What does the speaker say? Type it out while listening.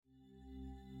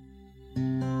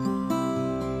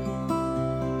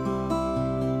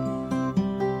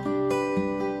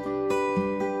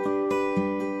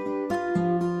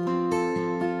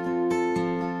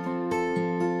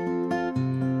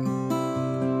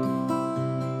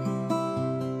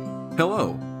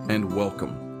Hello, and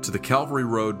welcome to the Calvary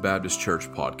Road Baptist Church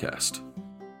podcast.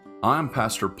 I'm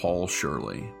Pastor Paul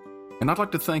Shirley, and I'd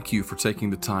like to thank you for taking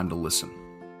the time to listen.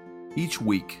 Each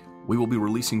week, we will be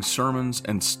releasing sermons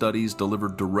and studies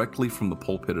delivered directly from the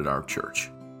pulpit at our church.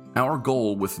 Our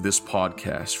goal with this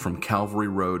podcast from Calvary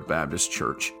Road Baptist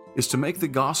Church is to make the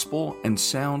gospel and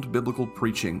sound biblical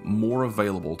preaching more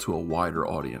available to a wider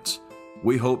audience.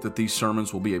 We hope that these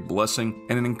sermons will be a blessing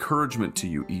and an encouragement to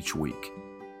you each week.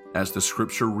 As the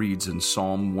scripture reads in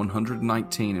Psalm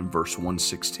 119 and verse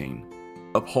 116,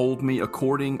 "Uphold me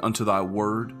according unto thy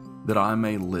word, that I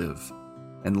may live,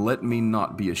 and let me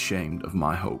not be ashamed of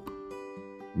my hope."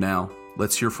 Now,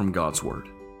 let's hear from God's word.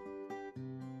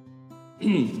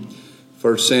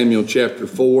 1 Samuel chapter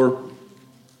 4,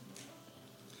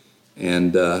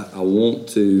 and I want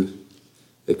to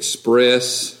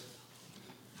express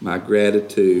my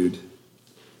gratitude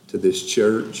to this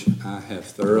church. I have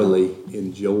thoroughly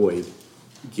enjoyed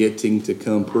getting to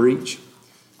come preach.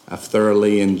 I've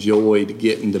thoroughly enjoyed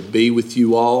getting to be with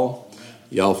you all.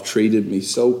 Y'all have treated me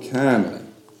so kindly,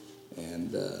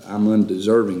 and I'm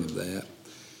undeserving of that.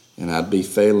 And I'd be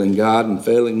failing God and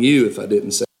failing you if I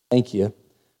didn't say thank you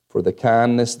for the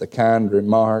kindness, the kind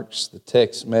remarks, the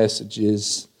text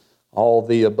messages, all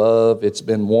the above. It's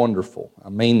been wonderful. I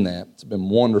mean that. It's been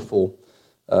wonderful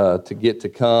to get to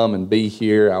come and be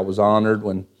here. I was honored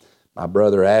when my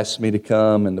brother asked me to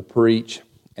come and to preach.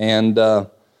 And I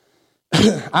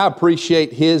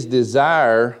appreciate his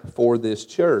desire for this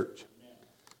church.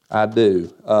 I do.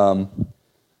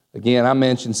 Again, I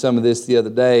mentioned some of this the other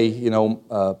day. You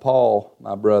know, Paul,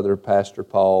 my brother, Pastor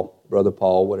Paul, Brother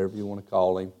Paul, whatever you want to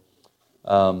call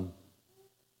him,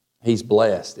 he's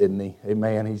blessed, isn't he?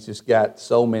 Amen. He's just got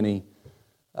so many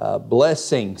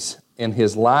blessings in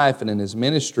his life and in his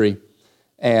ministry.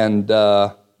 And,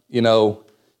 you know,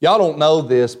 y'all don't know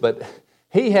this, but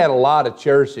he had a lot of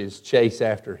churches chase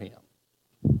after him.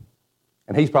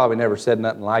 And he's probably never said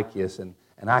nothing like this, and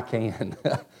I can.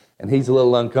 And he's a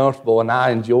little uncomfortable, and I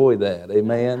enjoy that.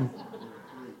 Amen.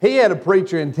 He had a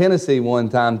preacher in Tennessee one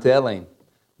time tell him,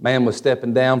 man was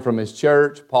stepping down from his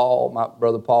church. Paul, my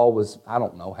brother Paul, was, I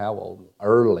don't know how old,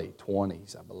 early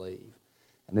 20s, I believe.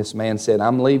 And this man said,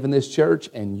 "I'm leaving this church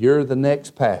and you're the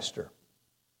next pastor."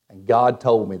 And God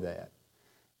told me that.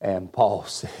 And Paul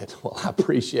said, "Well, I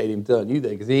appreciate him telling you that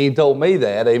because he ain't told me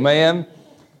that." Amen.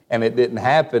 And it didn't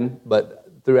happen, but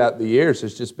throughout the years,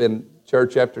 it's just been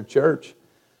church after church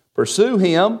pursue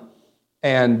him.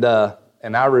 And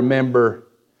I remember,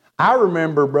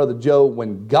 Brother Joe,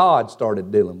 when God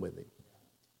started dealing with him.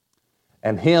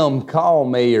 And him call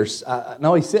me, he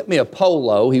sent me a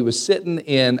polo. He was sitting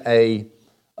in a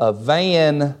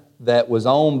van that was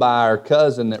owned by our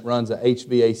cousin that runs a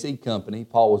HVAC company.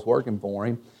 Paul was working for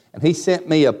him. And he sent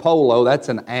me a polo. That's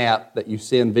an app that you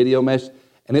send video message.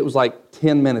 And it was like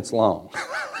 10 minutes long.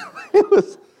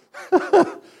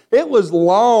 It was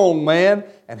long, man.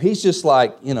 And he's just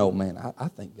like, you know, man, I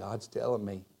think God's telling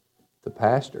me to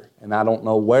pastor. And I don't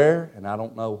know where and I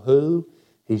don't know who.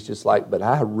 He's just like, but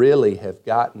I really have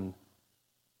gotten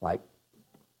like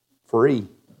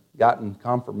gotten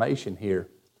confirmation here.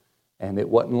 And it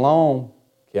wasn't long,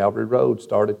 Calvary Road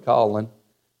started calling,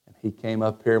 and he came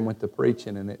up here and went to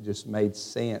preaching, and it just made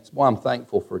sense. Well, I'm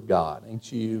thankful for God,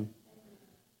 ain't you?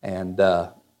 And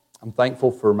I'm thankful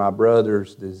for my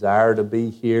brother's desire to be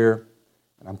here,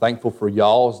 and I'm thankful for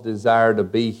y'all's desire to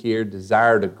be here,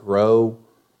 desire to grow.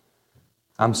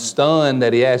 I'm stunned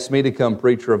that he asked me to come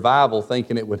preach revival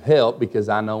thinking it would help because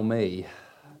I know me.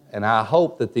 And I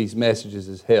hope that these messages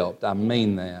has helped. I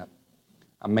mean that.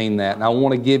 And I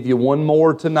want to give you one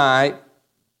more tonight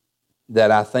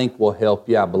that I think will help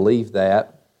you. I believe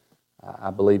that. I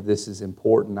believe this is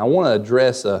important. I want to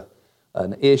address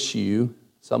an issue,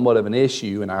 somewhat of an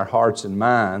issue in our hearts and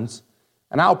minds.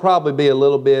 And I'll probably be a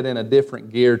little bit in a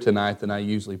different gear tonight than I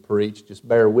usually preach. Just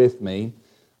bear with me.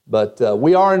 But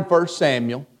we are in 1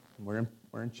 Samuel. We're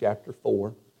in chapter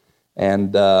 4.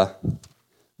 And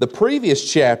the previous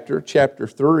chapter, chapter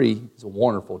 3, is a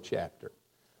wonderful chapter.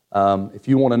 If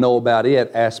you want to know about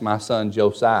it, ask my son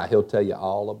Josiah. He'll tell you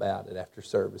all about it after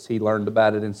service. He learned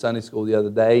about it in Sunday school the other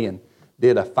day and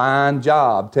did a fine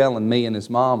job telling me and his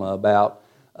mama about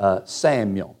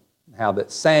Samuel. How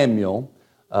that Samuel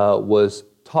was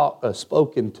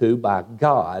spoken to by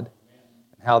God.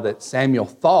 And how that Samuel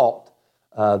thought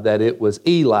that it was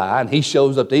Eli. And he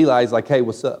shows up to Eli. He's like, "Hey,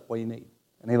 what's up? What do you need?"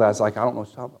 And Eli's like, "I don't know what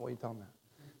you're talking about. What are you talking about?"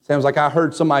 Sam's like, "I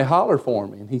heard somebody holler for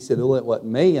me." And he said, "Well, it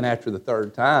wasn't me." And after the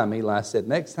third time, Eli said,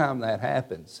 "Next time that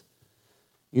happens,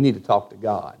 you need to talk to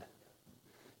God."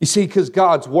 You see, because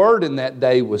God's word in that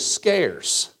day was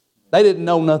scarce. They didn't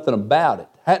know nothing about it.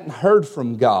 hadn't heard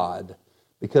from God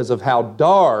because of how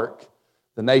dark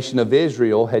the nation of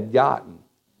Israel had gotten.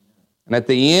 And at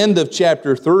the end of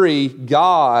chapter 3,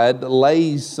 God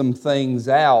lays some things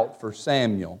out for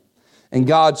Samuel. And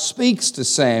God speaks to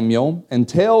Samuel and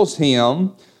tells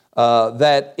him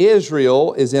that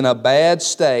Israel is in a bad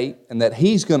state and that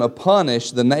He's going to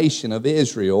punish the nation of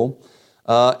Israel,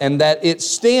 and that it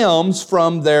stems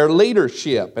from their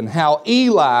leadership and how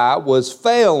Eli was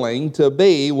failing to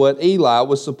be what Eli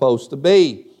was supposed to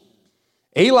be.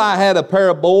 Eli had a pair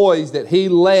of boys that he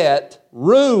let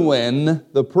ruin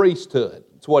the priesthood.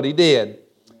 That's what he did.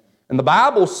 And the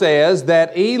Bible says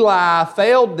that Eli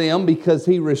failed them because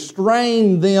he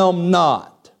restrained them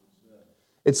not.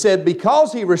 It said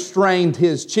because he restrained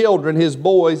his children, his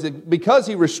boys, because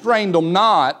he restrained them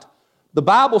not, the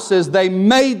Bible says they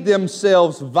made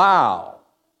themselves vile.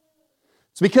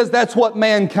 It's because that's what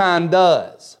mankind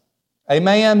does.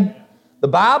 Amen? The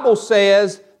Bible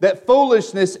says that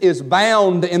foolishness is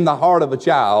bound in the heart of a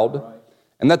child,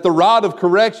 and that the rod of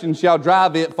correction shall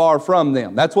drive it far from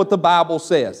them. That's what the Bible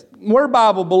says. We're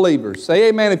Bible believers. Say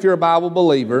amen if you're a Bible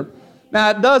believer.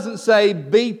 Now, it doesn't say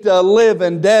beat the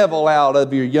living devil out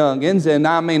of your youngins, and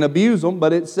I mean abuse them,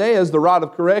 but it says the rod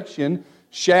of correction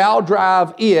shall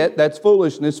drive it, that's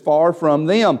foolishness, far from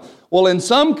them. Well, in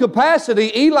some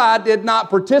capacity, Eli did not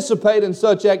participate in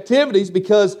such activities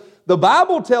because the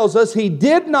Bible tells us he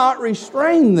did not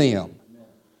restrain them.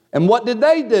 And what did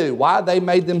they do? Why? They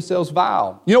made themselves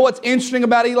vile. You know what's interesting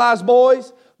about Eli's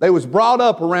boys? They was brought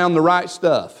up around the right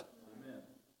stuff.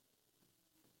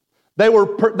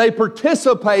 They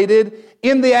participated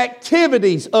in the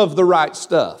activities of the right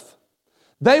stuff.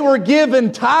 They were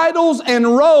given titles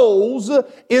and roles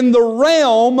in the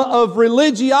realm of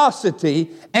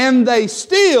religiosity, and they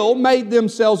still made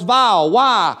themselves vile.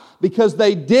 Why? Because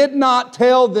they did not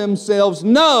tell themselves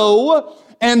no,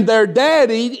 and their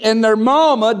daddy and their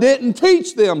mama didn't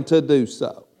teach them to do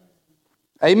so.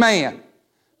 Amen.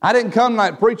 I didn't come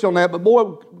tonight to preach on that, but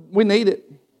boy, we need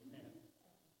it.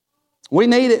 We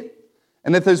need it.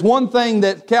 And if there's one thing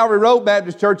that Calvary Road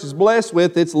Baptist Church is blessed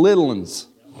with, it's little ones.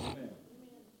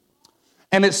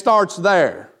 And it starts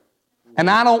there. And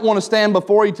I don't want to stand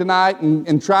before you tonight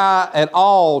and try at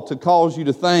all to cause you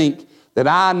to think that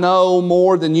I know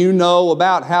more than you know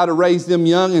about how to raise them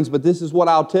youngins, but this is what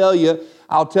I'll tell you.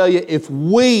 I'll tell you, if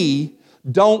we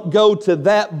don't go to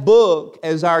that book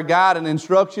as our guide and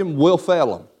instruction, we'll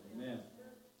fail them. Amen.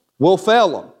 We'll fail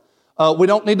them. We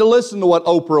don't need to listen to what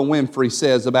Oprah Winfrey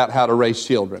says about how to raise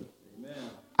children. Amen.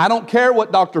 I don't care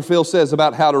what Dr. Phil says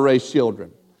about how to raise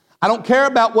children. I don't care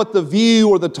about what the View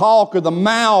or the Talk or the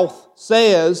Mouth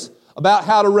says about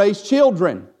how to raise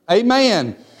children.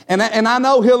 Amen. And I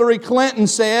know Hillary Clinton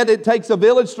said it takes a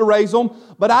village to raise them,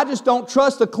 but I just don't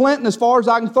trust a Clinton as far as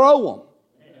I can throw them.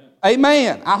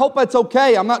 Amen. I hope that's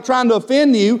okay. I'm not trying to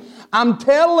offend you. I'm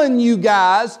telling you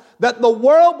guys that the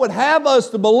world would have us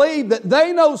to believe that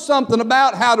they know something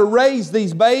about how to raise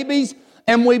these babies,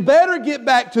 and we better get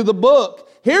back to the book.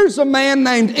 Here's a man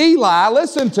named Eli.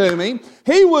 Listen to me.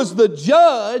 He was the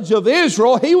judge of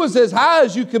Israel. He was as high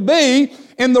as you could be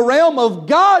in the realm of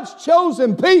God's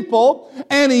chosen people,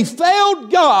 and he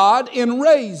failed God in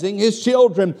raising his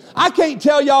children. I can't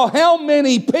tell y'all how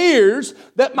many peers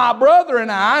that my brother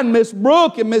and I and Miss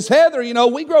Brooke and Miss Heather, you know,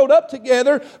 we growed up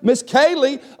together. Miss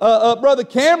Kaylee, Brother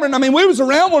Cameron, I mean, we was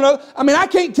around one another. I mean, I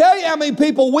can't tell you how many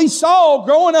people we saw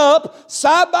growing up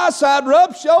side by side,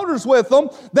 rubbed shoulders with them,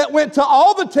 that went to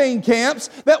all the teen camps,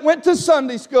 that went to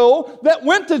Sunday school, that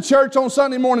went to church on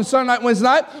Sunday morning, Sunday night, Wednesday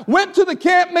night, went to the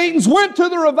camp meetings, went to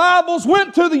the revivals,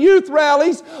 went to the youth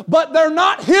rallies, but they're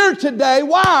not here today.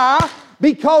 Why?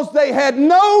 Because they had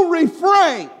no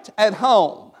restraint at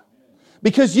home.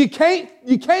 Because you can't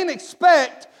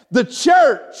expect the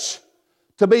church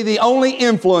to be the only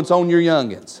influence on your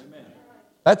youngins.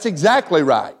 That's exactly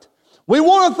right. We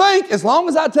want to think, as long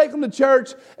as I take them to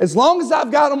church, as long as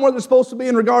I've got them where they're supposed to be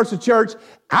in regards to church,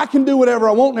 I can do whatever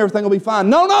I want and everything will be fine.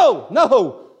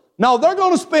 No, they're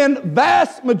going to spend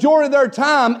vast majority of their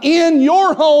time in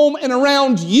your home and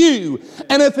around you.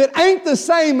 And if it ain't the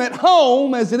same at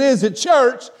home as it is at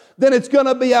church, then it's going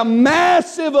to be a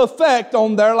massive effect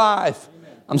on their life.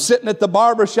 I'm sitting at the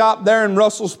barber shop there in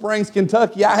Russell Springs,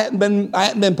 Kentucky. I hadn't been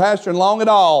pastoring long at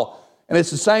all. And it's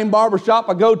the same barber shop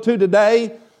I go to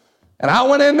today. And I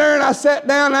went in there and I sat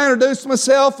down and I introduced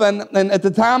myself. And at the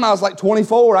time I was like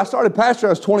 24. I started pastoring, I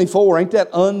was 24. Ain't that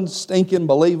unstinking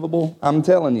believable? I'm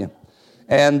telling you.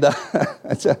 And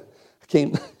I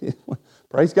can't,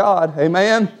 praise God,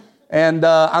 amen. And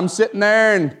I'm sitting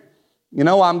there and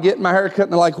I'm getting my hair cut,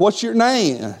 and they're like, what's your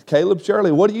name? Caleb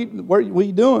Shirley. What are you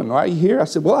doing? Why are you here? I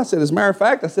said, as a matter of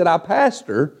fact, I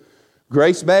pastor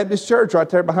Grace Baptist Church right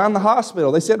there behind the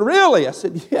hospital. They said, really? I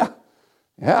said, yeah,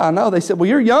 I know. They said, well,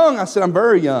 you're young. I said, I'm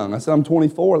very young. I said, I'm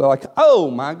 24. They're like, oh,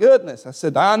 my goodness. I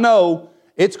said, I know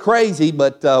it's crazy,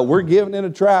 but we're giving it a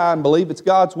try and believe it's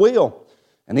God's will.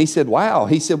 And he said, wow.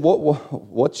 He said,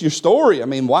 what's your story? I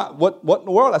mean, what in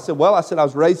the world? I said, I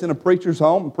was raised in a preacher's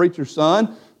home, a preacher's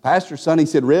son, pastor's son. He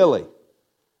said, really?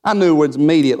 I knew it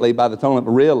immediately by the tone of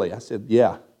it, really. I said,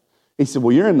 yeah. He said,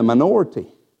 well, you're in the minority.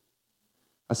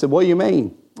 I said, what do you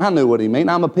mean? I knew what he meant.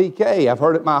 I'm a PK. I've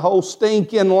heard it my whole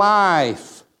stinking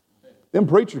life. Them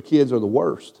preacher kids are the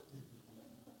worst.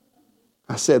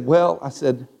 I said,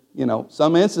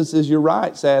 some instances you're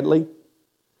right, sadly.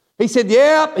 He said,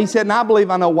 yep. He said, and I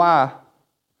believe I know why.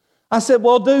 I said,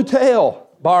 well, do tell,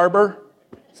 Barber,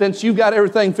 since you've got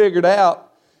everything figured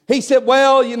out. He said,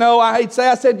 I hate to say,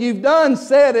 I said, you've done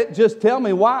said it, just tell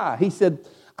me why. He said,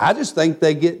 I just think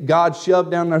they get God shoved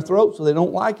down their throat so they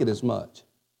don't like it as much.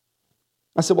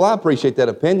 I said, well, I appreciate that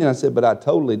opinion. I said, but I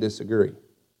totally disagree.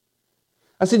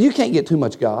 I said, you can't get too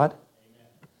much God.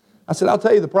 I said, I'll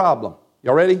tell you the problem.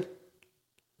 Y'all ready?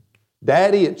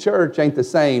 Daddy at church ain't the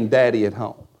same daddy at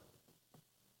home.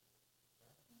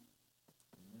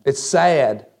 It's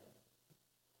sad.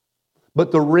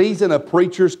 But the reason a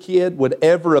preacher's kid would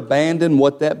ever abandon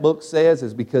what that book says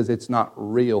is because it's not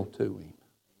real to him.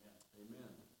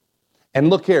 And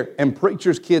look here, and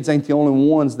preachers' kids ain't the only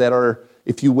ones that are,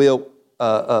 if you will,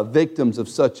 victims of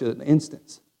such an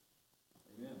instance.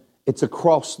 Amen. It's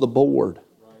across the board.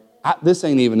 Right. This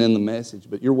ain't even in the message,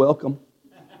 but you're welcome.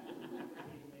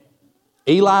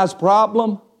 Eli's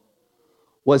problem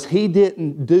was he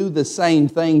didn't do the same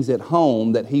things at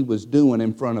home that he was doing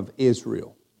in front of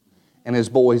Israel. And his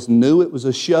boys knew it was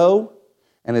a show,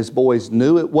 and his boys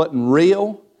knew it wasn't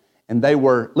real, and they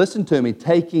were, listen to me,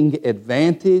 taking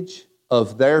advantage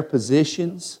of their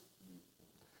positions.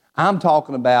 I'm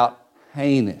talking about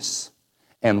heinous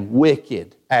and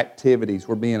wicked activities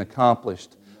were being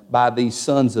accomplished by these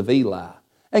sons of Eli.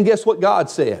 And guess what God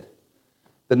said?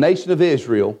 The nation of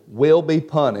Israel will be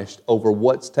punished over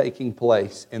what's taking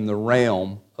place in the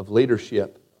realm of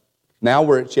leadership. Now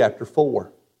we're at chapter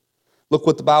 4. Look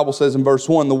what the Bible says in verse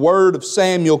 1. The word of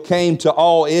Samuel came to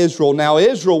all Israel. Now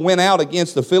Israel went out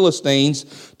against the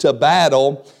Philistines to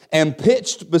battle and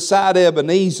pitched beside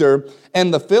Ebenezer,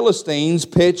 and the Philistines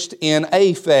pitched in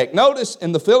Aphek. Notice,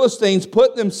 and the Philistines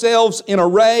put themselves in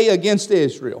array against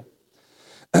Israel.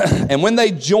 And when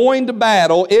they joined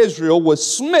battle, Israel was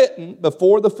smitten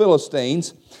before the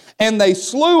Philistines, and they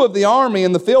slew of the army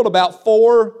in the field about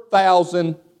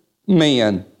 4,000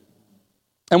 men.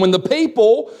 And when the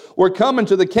people were coming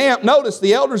to the camp, notice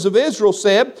the elders of Israel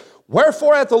said,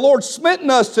 wherefore hath the Lord smitten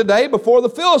us today before the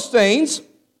Philistines?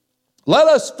 Let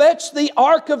us fetch the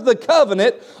ark of the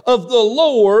covenant of the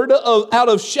Lord out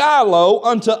of Shiloh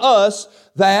unto us,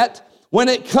 that when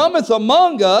it cometh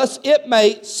among us, it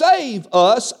may save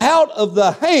us out of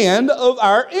the hand of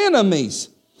our enemies.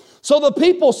 So the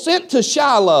people sent to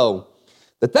Shiloh,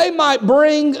 that they might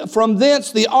bring from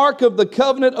thence the ark of the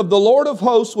covenant of the Lord of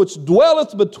hosts, which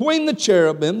dwelleth between the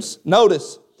cherubims.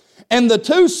 Notice, and the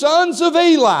two sons of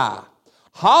Eli,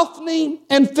 Hophni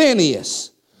and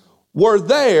Phinehas, were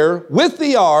there with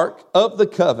the ark of the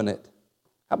covenant.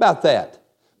 How about that?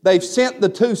 They've sent the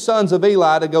two sons of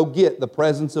Eli to go get the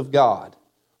presence of God.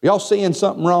 Are y'all seeing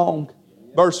something wrong?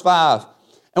 Verse 5.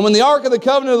 And when the ark of the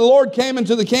covenant of the Lord came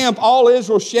into the camp, all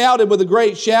Israel shouted with a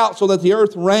great shout, so that the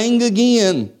earth rang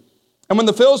again. And when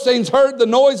the Philistines heard the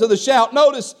noise of the shout,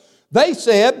 notice, they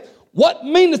said, what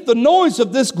meaneth the noise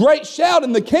of this great shout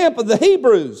in the camp of the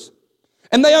Hebrews?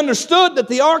 And they understood that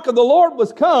the ark of the Lord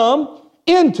was come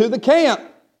into the camp.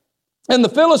 And the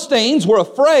Philistines were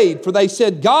afraid, for they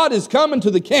said, God is come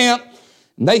into the camp.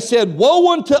 And they said,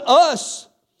 woe unto us,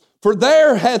 for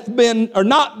there hath been or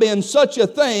not been such a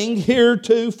thing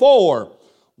heretofore.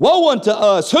 Woe unto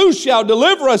us, who shall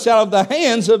deliver us out of the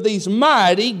hands of these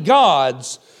mighty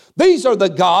gods? These are the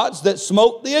gods that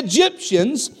smote the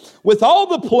Egyptians with all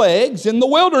the plagues in the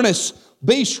wilderness.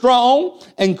 Be strong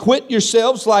and quit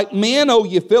yourselves like men, O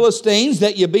ye Philistines,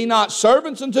 that ye be not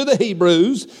servants unto the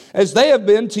Hebrews, as they have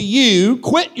been to you.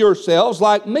 Quit yourselves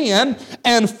like men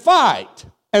and fight.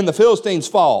 And the Philistines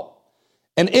fought.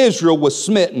 And Israel was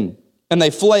smitten, and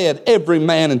they fled every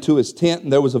man into his tent.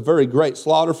 And there was a very great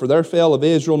slaughter, for there fell of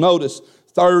Israel, notice,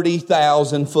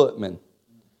 30,000 footmen.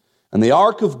 And the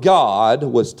ark of God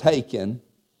was taken,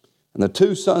 and the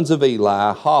two sons of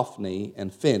Eli, Hophni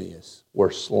and Phinehas,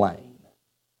 were slain.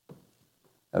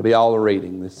 That'll be all the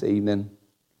reading this evening.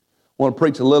 I want to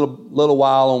preach a little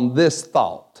while on this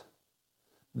thought,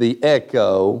 the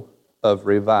echo of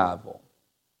revival.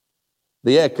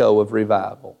 The echo of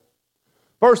revival.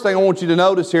 First thing I want you to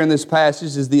notice here in this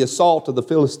passage is the assault of the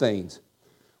Philistines.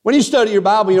 When you study your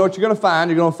Bible, you know what you're going to find?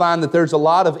 You're going to find that there's a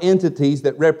lot of entities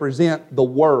that represent the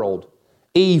world.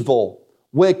 Evil,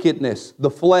 wickedness, the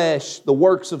flesh, the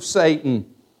works of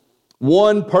Satan.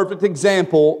 One perfect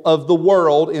example of the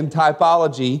world in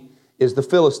typology is the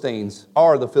Philistines,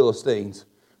 are the Philistines.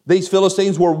 These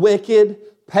Philistines were wicked,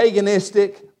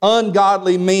 paganistic,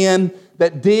 ungodly men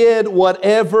that did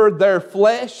whatever their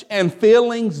flesh and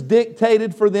feelings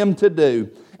dictated for them to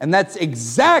do. And that's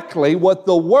exactly what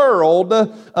the world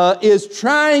is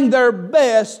trying their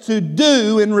best to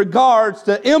do in regards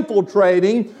to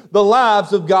infiltrating the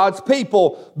lives of God's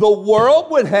people. The world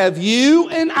would have you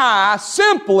and I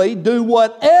simply do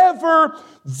whatever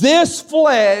this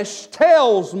flesh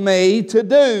tells me to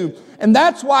do. And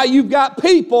that's why you've got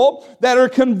people that are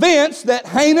convinced that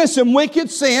heinous and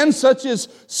wicked sins such as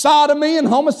sodomy and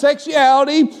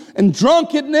homosexuality and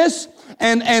drunkenness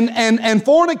and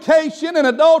fornication and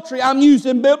adultery, I'm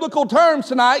using biblical terms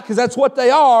tonight because that's what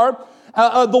they are.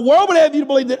 The world would have you to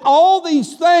believe that all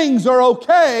these things are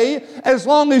okay as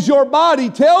long as your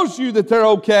body tells you that they're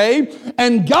okay.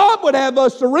 And God would have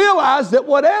us to realize that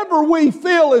whatever we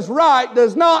feel is right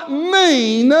does not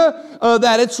mean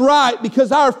that it's right,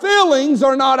 because our feelings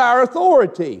are not our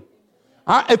authority.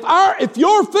 If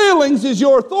your feelings is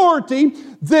your authority,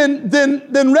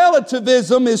 then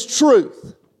relativism is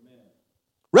truth.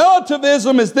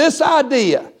 Relativism is this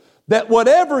idea that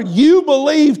whatever you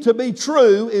believe to be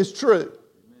true is true.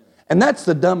 And that's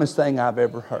the dumbest thing I've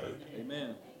ever heard.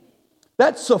 Amen.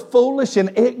 That's so foolish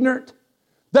and ignorant.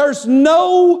 There's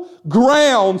no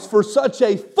grounds for such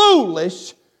a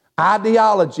foolish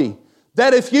ideology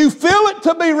that if you feel it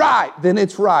to be right, then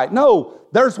it's right. No,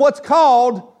 there's what's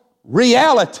called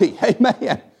reality.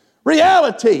 Amen.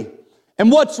 Reality.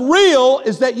 And what's real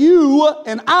is that you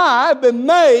and I have been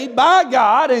made by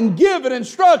God and given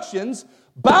instructions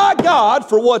by God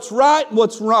for what's right and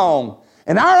what's wrong.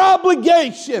 And our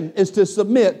obligation is to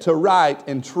submit to right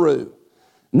and true.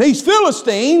 And these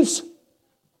Philistines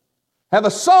have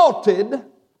assaulted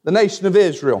the nation of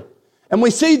Israel. And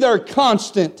we see their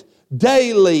constant,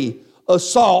 daily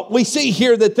assault. We see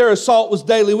here that their assault was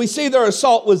daily. We see their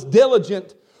assault was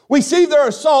diligent. We see their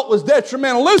assault was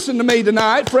detrimental. Listen to me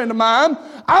tonight, friend of mine.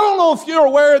 I don't know if you're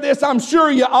aware of this. I'm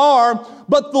sure you are.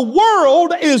 But the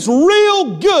world is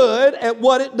real good at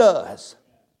what it does.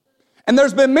 And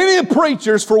there's been many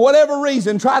preachers, for whatever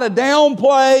reason, try to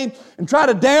downplay and try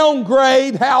to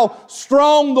downgrade how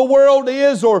strong the world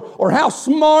is, or how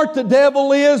smart the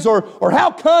devil is, or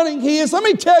how cunning he is. Let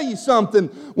me tell you something.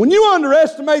 When you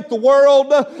underestimate the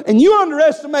world, and you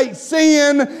underestimate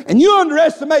sin, and you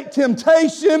underestimate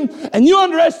temptation, and you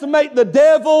underestimate the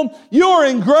devil, you're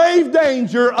in grave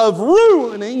danger of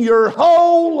ruining your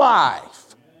whole life.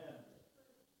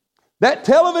 That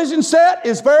television set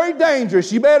is very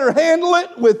dangerous. You better handle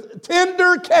it with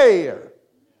tender care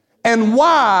and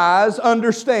wise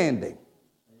understanding.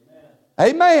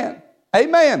 Amen.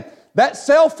 Amen. That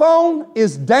cell phone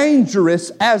is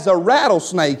dangerous as a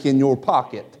rattlesnake in your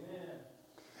pocket.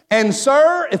 And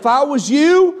sir, if I was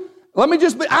you,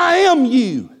 I am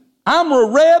you. I'm a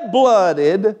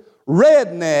red-blooded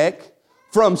redneck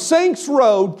from Sinks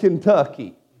Road,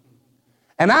 Kentucky.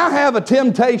 And I have a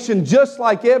temptation just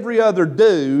like every other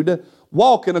dude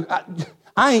walking.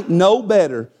 I ain't no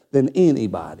better than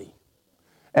anybody.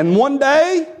 And one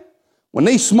day, when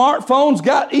these smartphones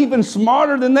got even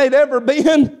smarter than they'd ever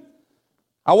been,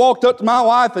 I walked up to my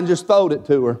wife and just throwed it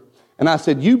to her. And I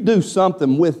said, you do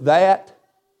something with that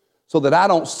so that I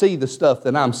don't see the stuff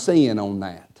that I'm seeing on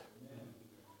that.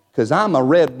 Because I'm a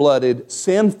red-blooded,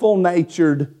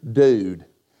 sinful-natured dude.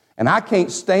 And I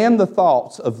can't stand the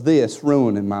thoughts of this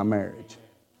ruining my marriage.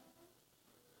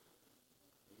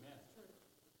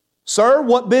 Sir,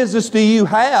 what business do you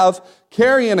have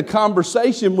carrying a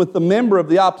conversation with the member of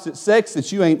the opposite sex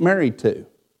that you ain't married to?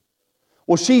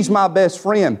 Well, she's my best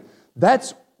friend.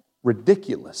 That's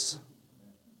ridiculous.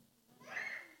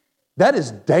 That is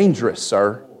dangerous,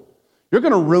 sir. You're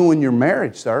going to ruin your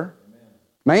marriage, sir.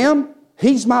 Ma'am,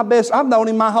 he's my best. I've known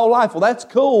him my whole life. Well, that's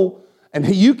cool. And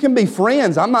you can be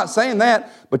friends. I'm not saying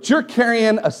that. But you're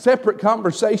carrying a separate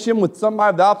conversation with somebody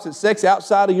of the opposite sex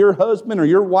outside of your husband or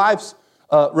your wife's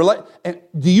and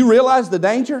do you realize the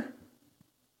danger?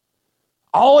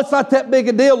 Oh, it's not that big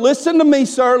a deal. Listen to me,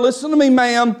 sir. Listen to me,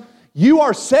 ma'am. You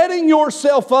are setting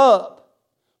yourself up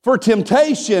for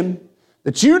temptation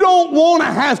that you don't want to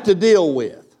have to deal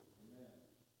with.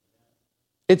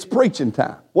 It's preaching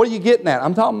time. What are you getting at?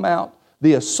 I'm talking about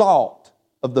the assault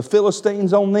of the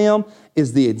Philistines on them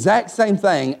is the exact same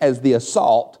thing as the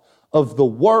assault of the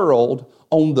world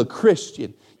on the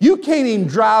Christian. You can't even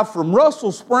drive from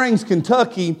Russell Springs,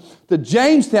 Kentucky to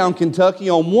Jamestown, Kentucky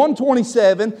on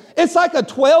 127. It's like a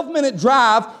 12-minute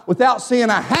drive without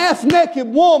seeing a half-naked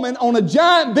woman on a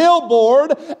giant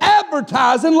billboard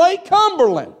advertising Lake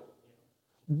Cumberland.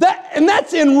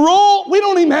 That's in rural. We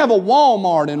don't even have a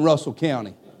Walmart in Russell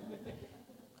County.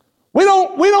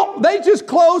 They just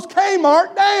closed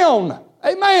Kmart down.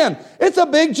 Amen. It's a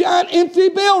big, giant, empty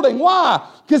building. Why?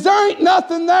 Because there ain't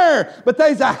nothing there. But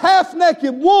there's a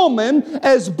half-naked woman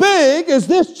as big as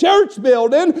this church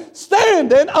building,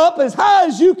 standing up as high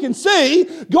as you can see,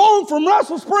 going from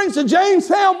Russell Springs to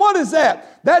Jamestown. What is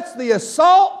that? That's the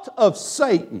assault of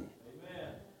Satan. Amen.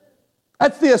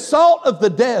 That's the assault of the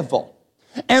devil.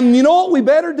 And you know what we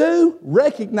better do?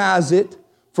 Recognize it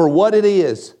for what it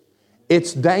is.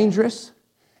 It's dangerous,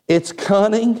 it's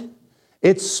cunning,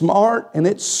 it's smart, and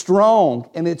it's strong,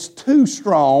 and it's too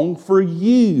strong for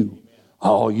you.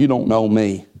 Oh, you don't know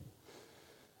me.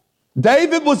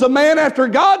 David was a man after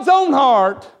God's own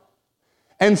heart,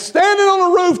 and standing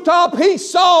on a rooftop, he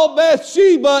saw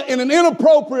Bathsheba in an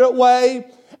inappropriate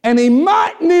way, and he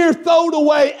might near throwed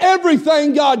away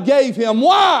everything God gave him.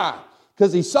 Why?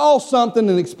 Because he saw something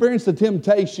and experienced a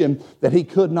temptation that he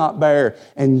could not bear.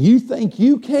 And you think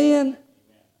you can?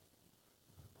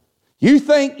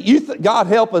 God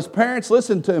help us, parents,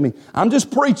 listen to me. I'm just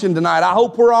preaching tonight. I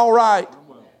hope we're all right.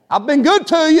 I've been good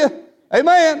to you.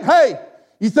 Amen. Hey,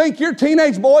 you think your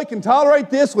teenage boy can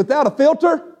tolerate this without a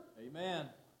filter? Amen.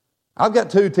 I've got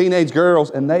 2 teenage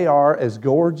girls, and they are as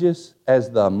gorgeous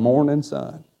as the morning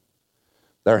sun.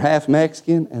 They're half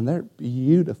Mexican, and they're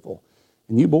beautiful.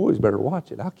 And you boys better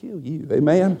watch it. I'll kill you.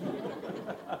 Amen.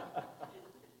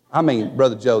 I mean,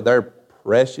 Brother Joe, they're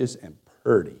precious and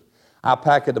pretty. I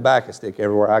pack a tobacco stick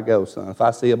everywhere I go, son. If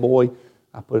I see a boy,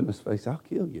 I put it in his face. I'll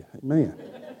kill you. Amen.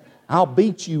 I'll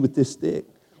beat you with this stick.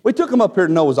 We took them up here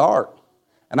to Noah's Ark,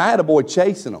 and I had a boy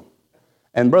chasing them.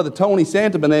 And Brother Tony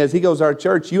Santabanez, he goes to our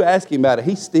church. You ask him about it.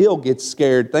 He still gets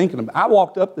scared thinking about it. I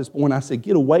walked up this boy, and I said,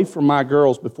 get away from my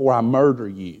girls before I murder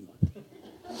you.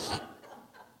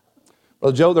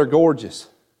 Brother Joe, they're gorgeous.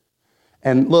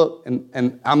 And look,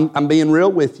 and I'm being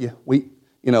real with you.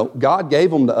 God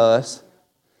gave them to us.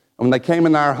 And when they came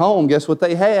in our home, guess what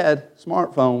they had?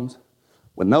 Smartphones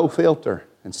with no filter,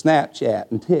 and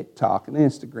Snapchat, and TikTok, and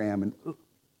Instagram.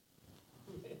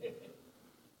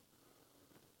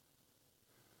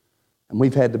 And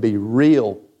we've had to be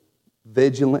real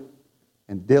vigilant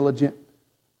and diligent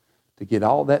to get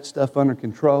all that stuff under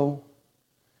control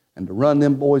and to run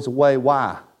them boys away.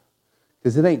 Why?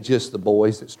 Because it ain't just the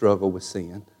boys that struggle with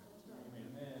sin.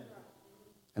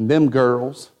 And them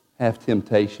girls have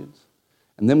temptations.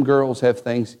 And them girls have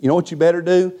things. You know what you better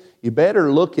do? You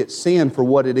better look at sin for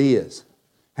what it is.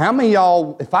 How many of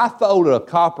y'all, if I throwed a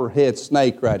copperhead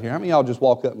snake right here, how many of y'all just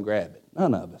walk up and grab it?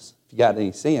 None of us, if you got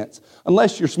any sense.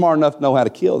 Unless you're smart enough to know how to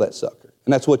kill that sucker.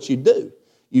 And that's what you'd do.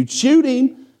 You'd shoot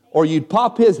him, or you'd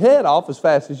pop his head off as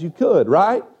fast as you could,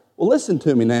 right? Well, listen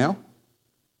to me now.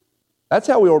 That's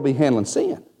how we ought to be handling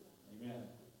sin. Amen.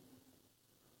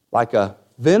 Like a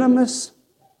venomous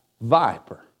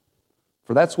viper.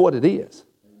 For that's what it is.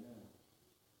 Amen.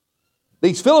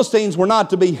 These Philistines were not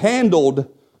to be handled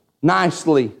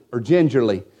nicely or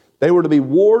gingerly. They were to be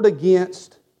warred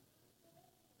against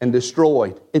and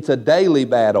destroyed. It's a daily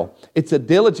battle. It's a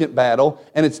diligent battle,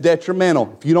 and it's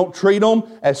detrimental. If you don't treat them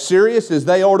as serious as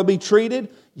they ought to be treated,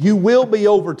 you will be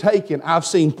overtaken. I've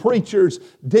seen preachers,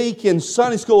 deacons,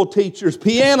 Sunday school teachers,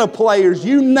 piano players,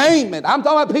 you name it. I'm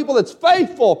talking about people that's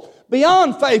faithful,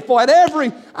 beyond faithful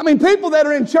people that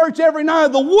are in church every night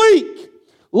of the week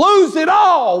lose it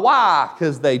all. Why?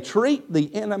 Because they treat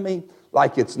the enemy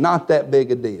like it's not that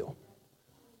big a deal.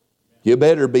 You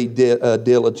better be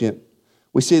diligent.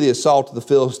 We see the assault of the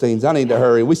Philistines. I need to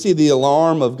hurry. We see the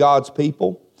alarm of God's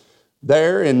people.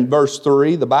 There in verse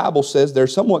 3, the Bible says they're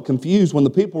somewhat confused when the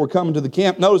people were coming to the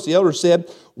camp. Notice the elders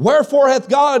said, wherefore hath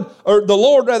God, or the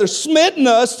Lord rather, smitten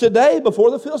us today before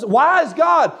the Philistines? Why is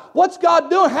God? What's God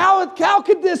doing? How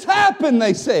could this happen?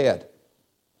 They said.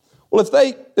 Well,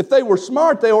 if they were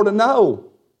smart, they ought to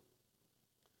know.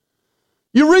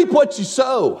 You reap what you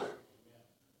sow.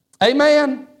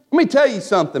 Amen? Let me tell you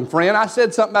something, friend. I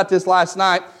said something about this last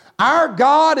night. Our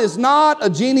God is not a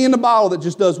genie in a bottle that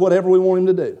just does whatever we want Him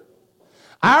to do.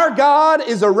 Our God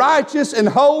is a righteous and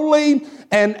holy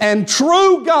and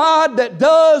true God that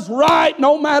does right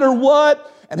no matter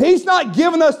what. And He's not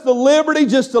giving us the liberty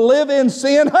just to live in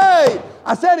sin. Hey,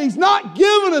 I said He's not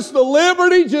giving us the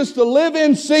liberty just to live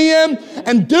in sin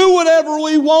and do whatever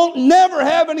we want, never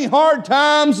have any hard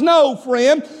times. No,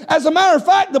 friend. As a matter of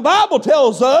fact, the Bible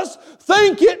tells us,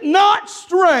 think it not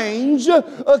strange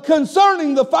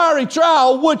concerning the fiery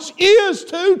trial, which is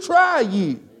to try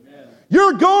you. Amen.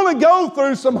 You're going to go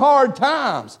through some hard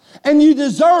times, and you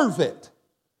deserve it.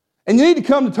 And you need to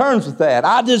come to terms with that.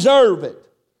 I deserve it.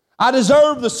 I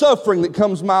deserve the suffering that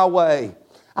comes my way.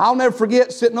 I'll never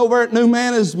forget sitting over at New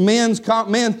Manna's men's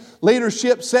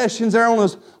leadership sessions there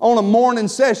on a morning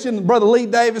session. Brother Lee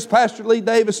Davis, Pastor Lee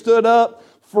Davis stood up,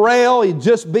 frail. He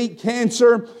just beat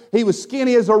cancer. He was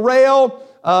skinny as a rail.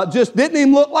 Just didn't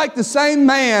even look like the same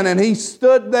man. And he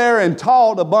stood there and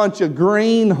taught a bunch of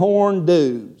greenhorn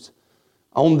dudes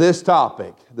on this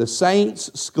topic, the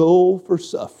Saints' School for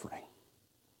Suffering.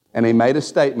 And he made a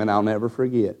statement I'll never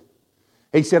forget.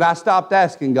 He said, I stopped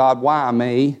asking God, why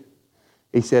me?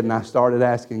 He said, and I started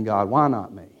asking God, why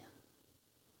not me?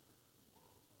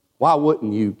 Why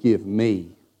wouldn't you give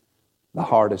me the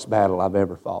hardest battle I've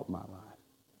ever fought in my life?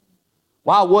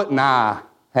 Why wouldn't I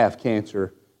have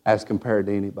cancer as compared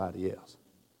to anybody else?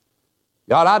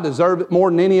 God, I deserve it more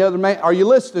than any other man. Are you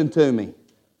listening to me?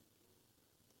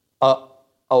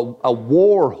 A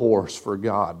war horse for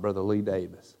God, Brother Lee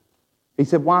Davis. He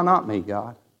said, why not me,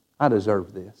 God? I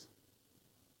deserve this.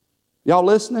 Y'all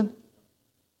listening?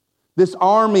 This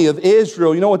army of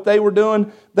Israel, you know what they were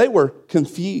doing? They were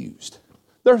confused.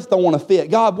 They're throwing a fit.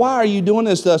 God, why are you doing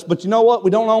this to us? But you know what? We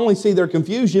don't only see their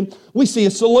confusion, we see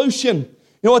a solution.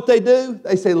 You know what they do?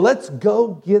 They say, let's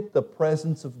go get the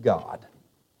presence of God.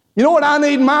 You know what I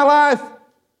need in my life?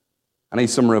 I need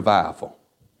some revival.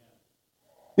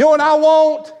 You know what I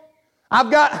want?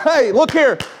 Hey, look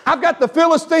here. I've got the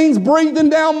Philistines breathing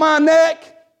down my neck.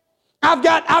 I've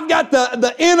got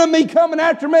the enemy coming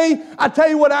after me. I tell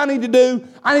you what I need to do.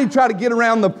 I need to try to get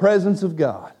around the presence of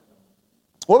God.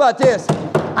 What about this?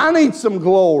 I need some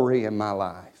glory in my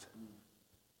life.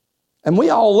 And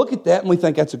we all look at that and we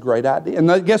think that's a great idea.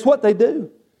 And guess what they do?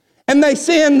 And they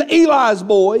send Eli's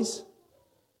boys,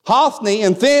 Hophni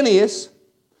and Phinehas,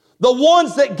 the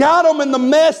ones that got them in the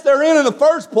mess they're in the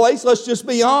first place, let's just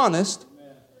be honest.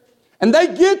 And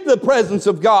they get the presence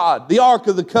of God, the Ark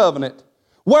of the Covenant,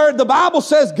 where the Bible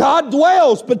says God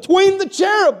dwells between the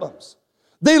cherubims.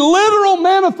 The literal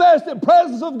manifested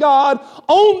presence of God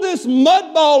on this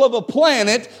mudball of a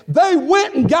planet, they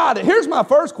went and got it. Here's my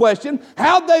first question.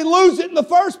 How'd they lose it in the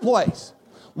first place?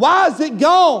 Why is it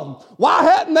gone? Why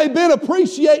hadn't they been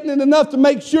appreciating it enough to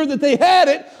make sure that they had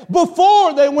it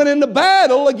before they went into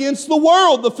battle against the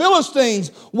world, the Philistines?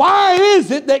 Why is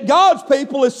it that God's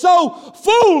people is so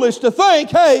foolish to think,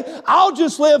 hey, I'll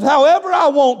just live however I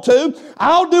want to,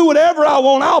 I'll do whatever I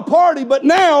want, I'll party, but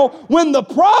now when the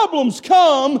problems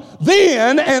come,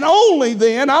 then and only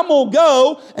then I'm going to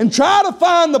go and try to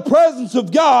find the presence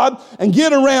of God and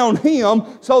get around Him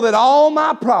so that all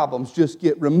my problems just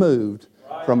get removed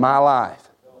from my life.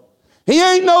 He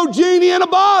ain't no genie in a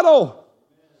bottle.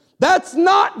 That's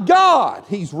not God.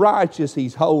 He's righteous,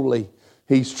 He's holy,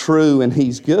 He's true, and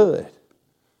He's good.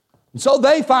 And so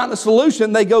they find a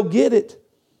solution, they go get it.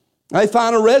 They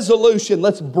find a resolution,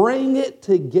 let's bring it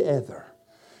together.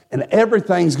 And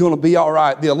everything's going to be all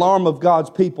right. The alarm of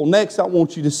God's people. Next, I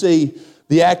want you to see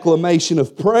the acclamation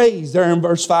of praise there in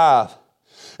verse 5.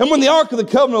 And when the Ark of the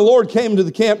Covenant of the Lord came into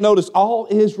the camp, notice all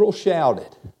Israel shouted.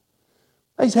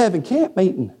 He's having camp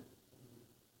meeting.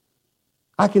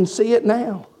 I can see it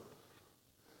now.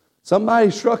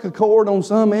 Somebody struck a chord on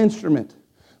some instrument.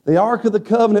 The Ark of the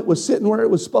Covenant was sitting where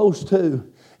it was supposed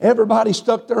to. Everybody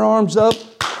stuck their arms up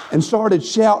and started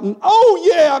shouting, oh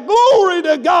yeah, glory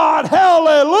to God,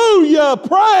 hallelujah,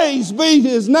 praise be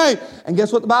His name. And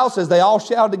guess what the Bible says? They all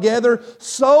shouted together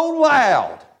so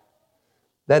loud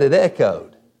that it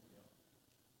echoed.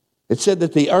 It said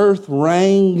that the earth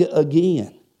rang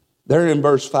again. There in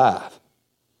verse 5.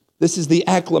 This is the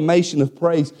acclamation of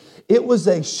praise. It was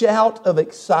a shout of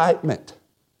excitement.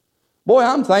 Boy,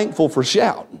 I'm thankful for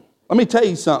shouting. Let me tell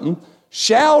you something.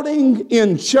 Shouting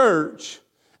in church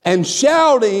and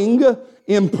shouting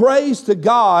in praise to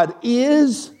God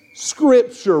is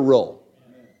scriptural.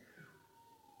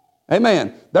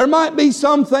 Amen. There might be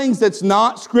some things that's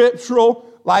not scriptural,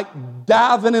 like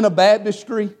diving in a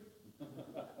baptistry.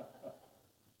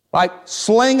 Like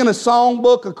slinging a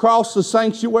songbook across the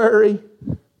sanctuary.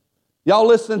 Y'all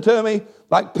listening to me?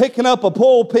 Like picking up a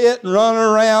pulpit and running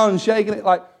around and shaking it.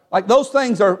 Like those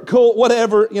things are cool,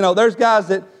 whatever. You know, there's guys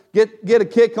that get a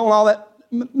kick on all that.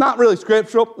 Not really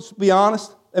scriptural, let's be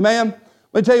honest. Amen?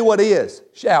 Let me tell you what it is.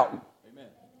 Shouting. Amen.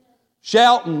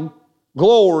 Shouting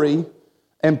glory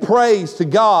and praise to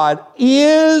God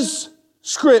is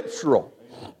scriptural.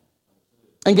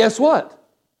 And guess what?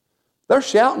 They're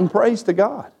shouting praise to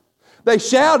God. They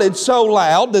shouted so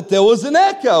loud that there was an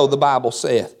echo, the Bible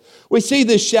saith. We see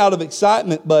this shout of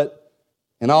excitement, but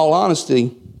in all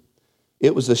honesty,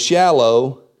 it was a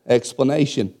shallow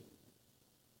explanation.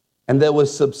 And there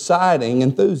was subsiding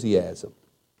enthusiasm.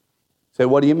 Say,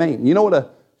 what do you mean? You know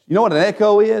what an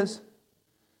echo is?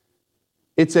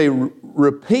 It's a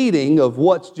repeating of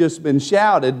what's just been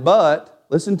shouted, but,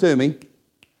 listen to me,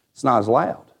 it's not as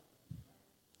loud.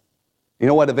 You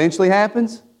know what eventually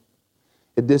happens?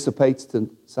 It dissipates to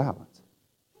silence.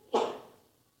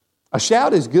 A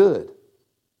shout is good.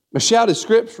 A shout is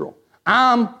scriptural.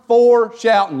 I'm for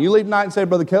shouting. You leave tonight and say,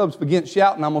 Brother Caleb's against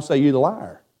shouting, I'm going to say you're the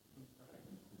liar.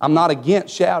 I'm not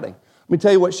against shouting. Let me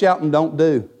tell you what shouting don't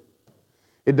do.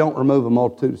 It don't remove a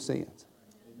multitude of sins.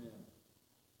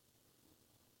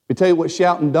 Let me tell you what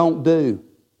shouting don't do.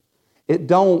 It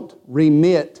don't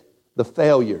remit the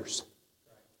failures.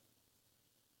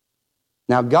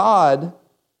 Now, God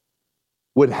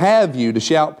would have you to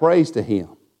shout praise to Him.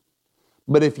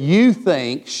 But if you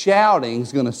think shouting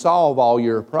is going to solve all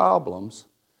your problems,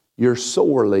 you're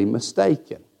sorely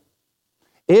mistaken.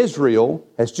 Israel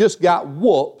has just got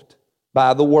whooped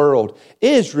by the world.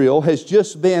 Israel has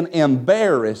just been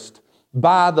embarrassed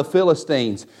by the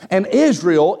Philistines. And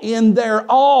Israel, in their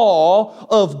awe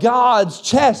of God's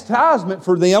chastisement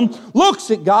for them,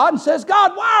 looks at God and says,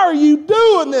 God, why are you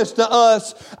doing this to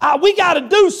us? We got to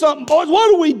do something, boys. What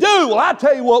do we do? Well, I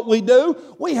tell you what we do.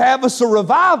 We have us a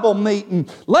revival meeting.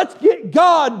 Let's get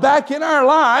God back in our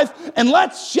life and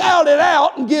let's shout it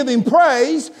out and give Him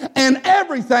praise and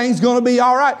everything's going to be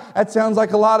all right. That sounds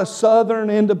like a lot of Southern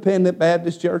Independent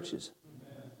Baptist churches.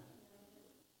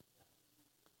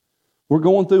 We're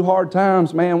going through hard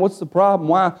times, man. What's the problem?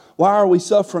 Why are we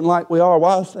suffering like we are?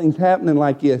 Why are things happening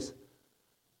like this?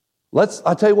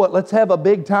 I tell you what, let's have a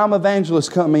big time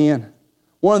evangelist come in.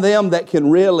 One of them that can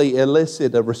really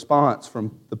elicit a response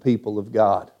from the people of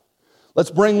God.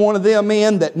 Let's bring one of them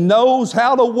in that knows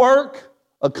how to work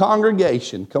a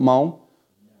congregation. Come on.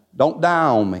 Don't die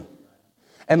on me.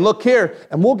 And look here,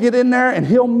 and we'll get in there and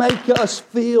he'll make us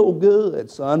feel good,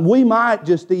 son. We might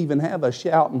just even have a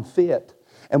shouting fit.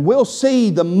 And we'll see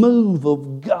the move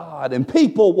of God. And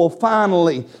people will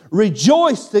finally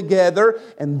rejoice together.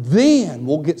 And then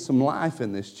we'll get some life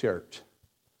in this church.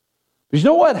 But you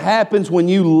know what happens when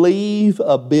you leave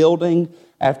a building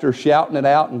after shouting it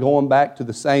out and going back to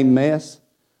the same mess?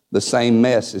 The same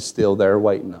mess is still there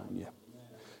waiting on you.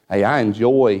 Hey, I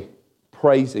enjoy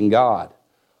praising God.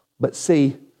 But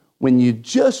see, when you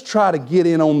just try to get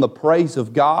in on the praise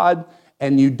of God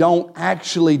and you don't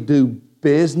actually do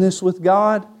business with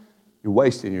God, you're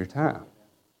wasting your time.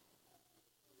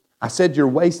 I said you're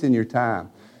wasting your time.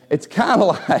 It's kind of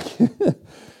like,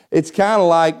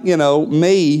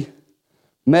 me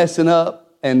messing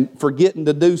up and forgetting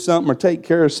to do something or take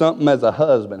care of something as a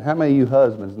husband. How many of you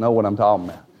husbands know what I'm talking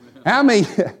about? How many,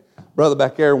 brother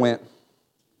back there went,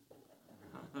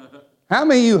 how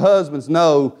many of you husbands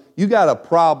know you got a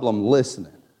problem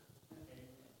listening?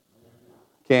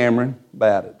 Cameron,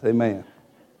 about it. Amen.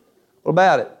 What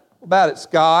about it? What about it,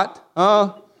 Scott?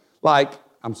 Like,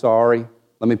 I'm sorry.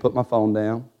 Let me put my phone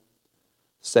down.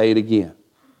 Say it again.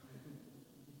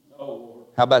 How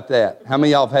about that? How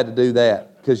many of y'all have had to do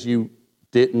that because you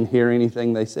didn't hear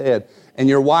anything they said? And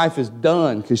your wife is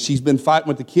done because she's been fighting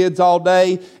with the kids all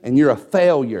day and you're a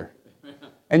failure.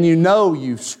 And you know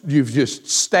you've just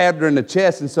stabbed her in the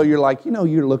chest and so you're like,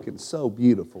 you're looking so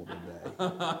beautiful today.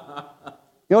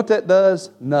 You know what that does?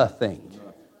 Nothing.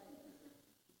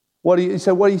 What are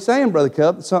you saying, Brother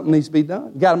Cub? That something needs to be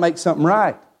done. You got to make something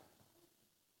right.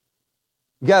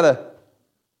 You got to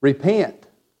repent.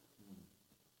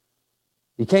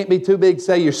 You can't be too big to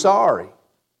say you're sorry.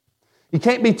 You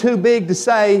can't be too big to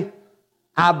say,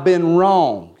 I've been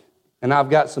wrong and I've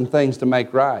got some things to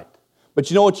make right. But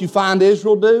you know what you find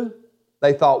Israel do?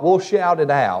 They thought, we'll shout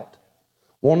it out.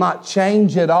 We'll not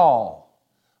change it all.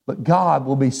 But God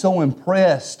will be so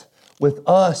impressed with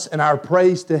us and our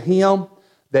praise to Him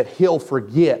that He'll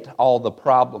forget all the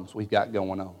problems we've got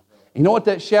going on. You know what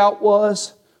that shout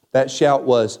was? That shout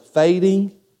was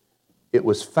fading, it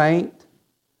was faint,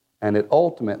 and it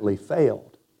ultimately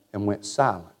failed and went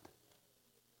silent.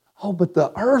 Oh, but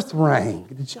the earth rang.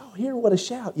 Did y'all hear what a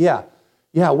shout? Yeah,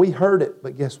 we heard it,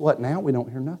 but guess what? Now we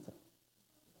don't hear nothing.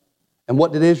 And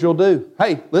what did Israel do?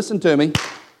 Hey, listen to me.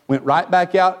 Went right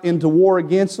back out into war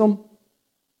against them.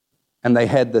 And they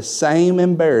had the same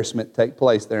embarrassment take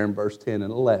place there in verse 10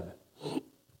 and 11.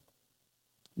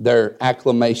 Their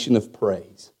acclamation of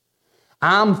praise.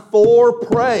 I'm for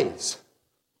praise.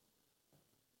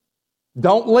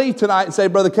 Don't leave tonight and say,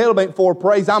 Brother Caleb ain't for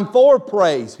praise. I'm for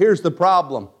praise. Here's the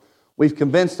problem. We've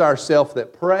convinced ourselves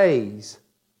that praise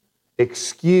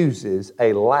excuses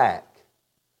a lack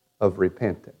of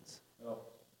repentance.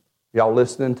 Y'all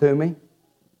listening to me?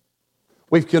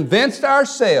 We've convinced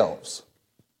ourselves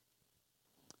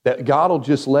that God will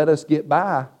just let us get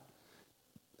by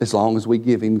as long as we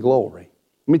give Him glory.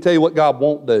 Let me tell you what God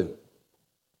won't do.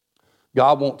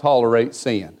 God won't tolerate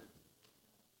sin.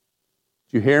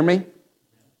 Did you hear me?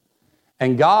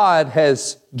 And God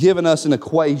has given us an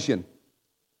equation.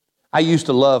 I used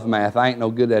to love math. I ain't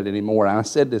no good at it anymore. And I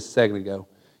said this a second ago.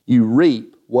 You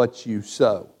reap what you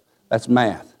sow. That's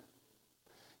math.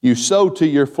 You sow to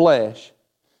your flesh,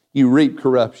 you reap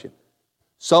corruption.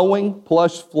 Sowing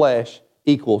plus flesh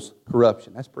equals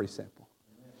corruption. That's pretty simple.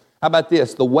 How about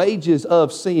this? The wages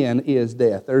of sin is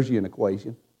death. There's you an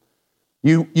equation.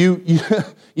 You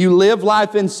live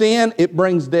life in sin, it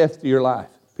brings death to your life.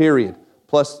 Period.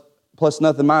 Plus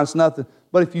nothing, minus nothing.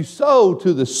 But if you sow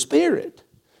to the Spirit,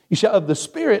 you shall of the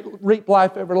Spirit reap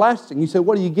life everlasting. You say,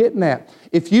 what are you getting at?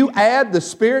 If you add the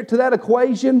Spirit to that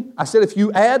equation, I said if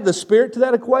you add the Spirit to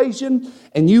that equation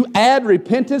and you add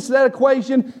repentance to that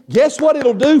equation, guess what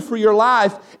it'll do for your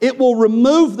life? It will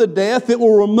remove the death, it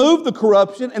will remove the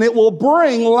corruption, and it will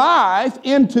bring life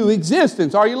into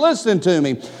existence. Are you listening to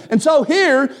me? And so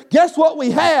here, guess what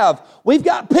we have? We've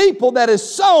got people that is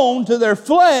sown to their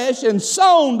flesh and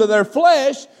sown to their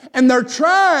flesh, and they're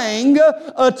trying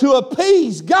to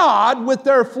appease God with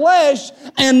their flesh,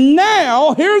 and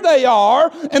now here they are,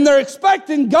 and they're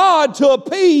expecting God to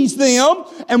appease them,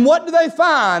 and what do they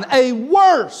find? A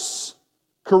worse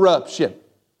corruption.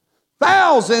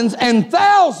 Thousands and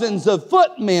thousands of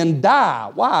footmen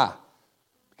die. Why?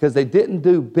 Because they didn't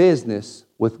do business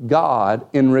with God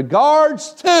in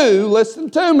regards to, listen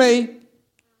to me,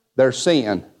 their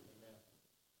sin.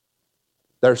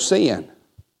 Their sin.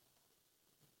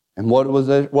 And what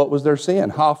was their sin?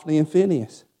 Hophni and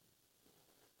Phinehas.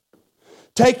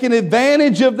 Taking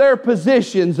advantage of their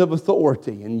positions of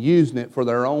authority and using it for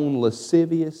their own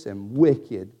lascivious and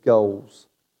wicked goals.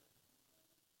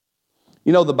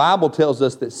 You know, the Bible tells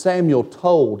us that Samuel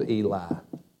told Eli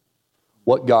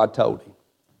what God told him.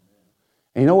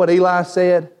 And you know what Eli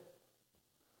said?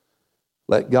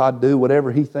 Let God do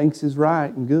whatever He thinks is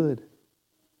right and good.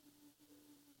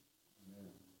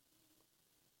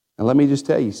 And let me just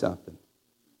tell you something.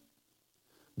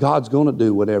 God's going to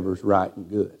do whatever's right and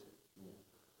good.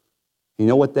 You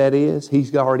know what that is?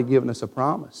 He's already given us a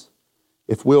promise.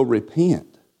 If we'll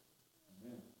repent,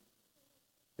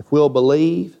 if we'll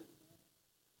believe,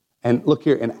 and look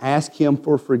here, and ask Him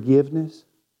for forgiveness,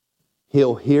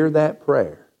 He'll hear that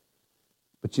prayer.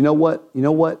 But you know what? You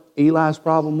know what Eli's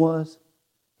problem was?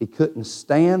 He couldn't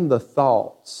stand the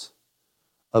thoughts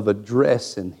of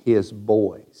addressing his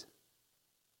boys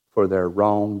for their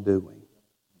wrongdoing.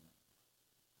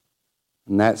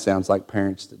 And that sounds like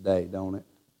parents today, don't it?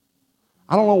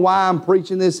 I don't know why I'm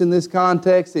preaching this in this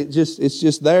context. It's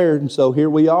just there, and so here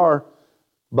we are.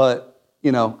 But,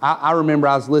 you know, I remember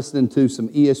I was listening to some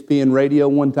ESPN radio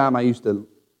one time. I used to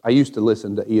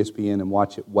listen to ESPN and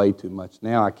watch it way too much.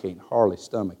 Now I can't hardly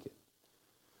stomach it.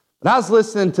 But I was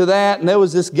listening to that, and there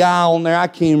was this guy on there. I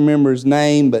can't remember his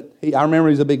name, but I remember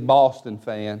he's a big Boston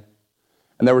fan.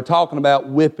 And they were talking about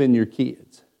whipping your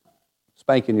kids,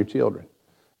 spanking your children.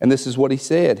 And this is what he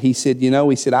said. He said,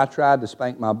 I tried to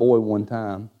spank my boy one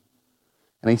time.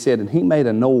 And he said, and he made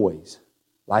a noise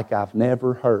like I've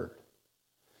never heard.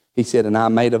 He said, and I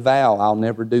made a vow I'll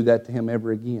never do that to him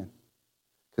ever again.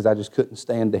 Because I just couldn't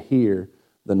stand to hear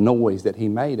the noise that he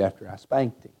made after I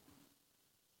spanked him.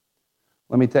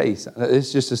 Let me tell you something.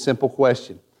 It's just a simple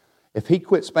question. If he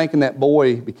quit spanking that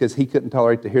boy because he couldn't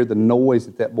tolerate to hear the noise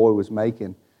that boy was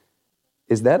making,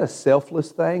 is that a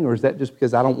selfless thing, or is that just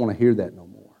because I don't want to hear that no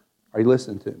more? Are you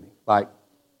listening to me? Like,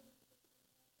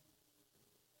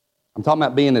 I'm talking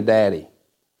about being a daddy.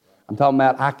 I'm talking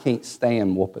about I can't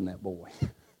stand whooping that boy.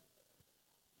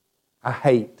 I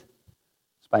hate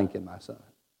spanking my son.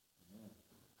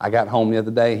 I got home the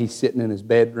other day, he's sitting in his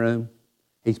bedroom.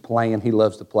 He's playing, he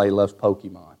loves to play, loves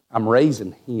Pokemon. I'm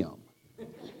raising him.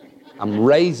 I'm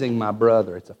raising my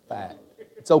brother, it's a fact.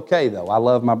 It's okay though, I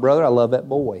love my brother, I love that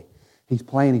boy. He's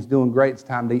playing, he's doing great, it's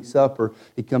time to eat supper.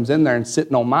 He comes in there and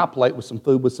sitting on my plate with some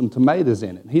food with some tomatoes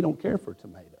in it. And he don't care for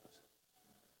tomatoes.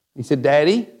 He said,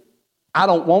 Daddy, I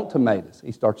don't want tomatoes.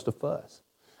 He starts to fuss.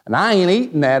 And I ain't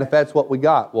eating that if that's what we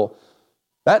got. Well,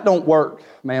 that don't work.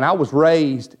 Man, I was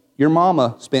raised, your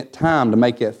mama spent time to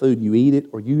make that food. You eat it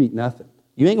or you eat nothing.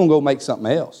 You ain't going to go make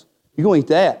something else. You're going to eat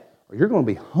that or you're going to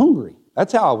be hungry.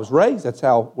 That's how I was raised. That's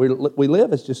how we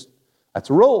live. It's just, that's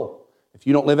a rule. If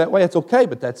you don't live that way, that's okay,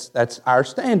 but that's our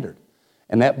standard.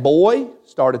 And that boy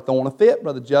started throwing a fit,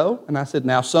 Brother Joe. And I said,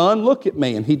 now, son, look at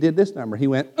me. And he did this number. He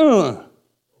went,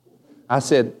 I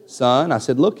said, son,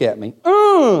 look at me.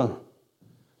 I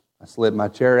slid my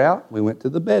chair out. We went to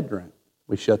the bedroom.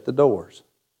 We shut the doors.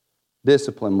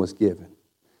 Discipline was given.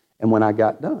 And when I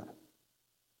got done,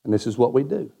 and this is what we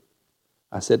do,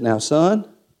 I said, now, son,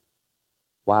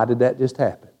 why did that just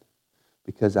happen?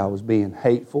 Because I was being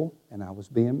hateful and I was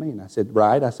being mean. I said,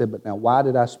 right. I said, but now why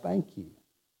did I spank you?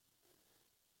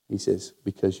 He says,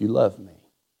 because you love me.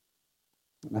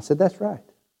 And I said, that's right.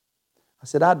 I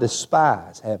said, I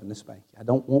despise having to spank you. I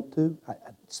don't want to.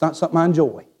 It's not something I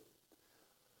enjoy.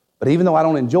 But even though I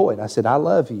don't enjoy it, I said, I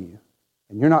love you,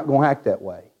 and you're not going to act that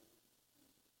way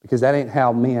because that ain't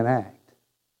how men act.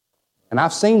 And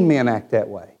I've seen men act that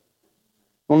way.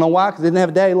 You want to know why? Because they didn't have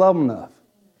a daddy love them enough.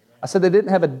 I said they didn't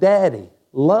have a daddy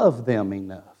love them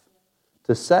enough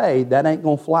to say that ain't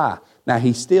going to fly. Now,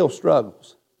 he still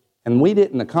struggles. And we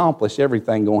didn't accomplish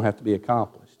everything going to have to be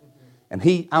accomplished.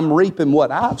 And I'm reaping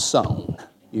what I've sown,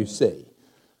 you see.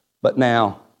 But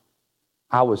now,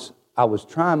 I was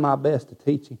trying my best to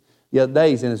teach him. The other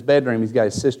day, he's in his bedroom. He's got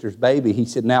his sister's baby. He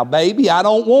said, now, baby, I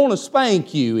don't want to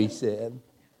spank you, he said.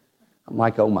 I'm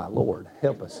like, oh, my Lord,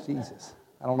 help us, Jesus.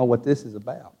 I don't know what this is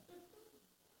about.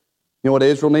 You know what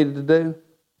Israel needed to do?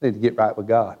 They needed to get right with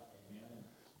God.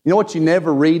 You know what you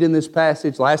never read in this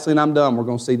passage? Lastly, and I'm done, we're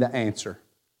going to see the answer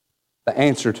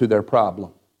to their problem.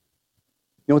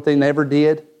 You know what they never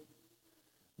did?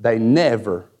 They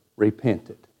never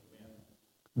repented.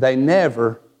 You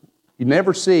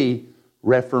never see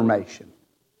reformation.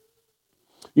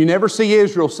 You never see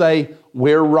Israel say,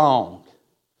 we're wrong.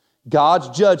 God's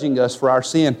judging us for our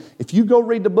sin. If you go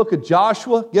read the book of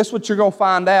Joshua, guess what you're going to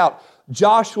find out?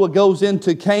 Joshua goes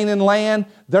into Canaan land.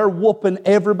 They're whooping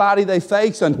everybody they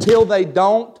face until they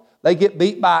don't. They get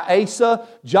beat by Asa.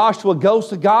 Joshua goes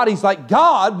to God. He's like,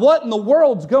 God, what in the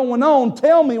world's going on?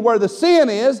 Tell me where the sin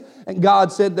is. And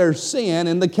God said, there's sin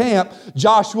in the camp.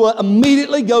 Joshua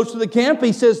immediately goes to the camp.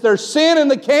 He says, there's sin in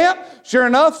the camp. Sure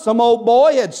enough, some old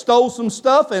boy had stole some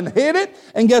stuff and hid it.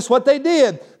 And guess what they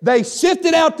did? They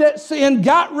sifted out that sin,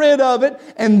 got rid of it,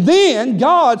 and then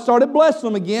God started blessing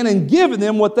them again and giving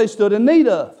them what they stood in need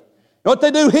of. You know what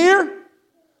they do here?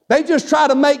 They just try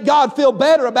to make God feel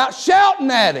better about shouting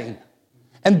at Him.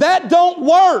 And that don't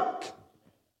work.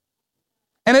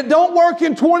 And it don't work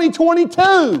in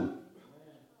 2022.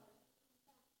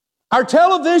 Our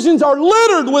televisions are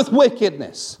littered with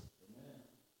wickedness.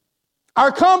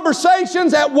 Our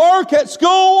conversations at work, at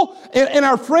school, in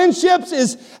our friendships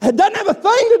it doesn't have a thing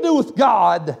to do with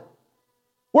God.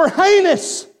 We're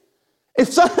heinous.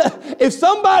 If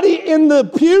somebody in the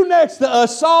pew next to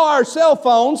us saw our cell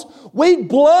phones, we'd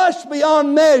blush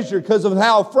beyond measure because of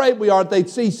how afraid we are that they'd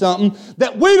see something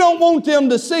that we don't want them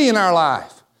to see in our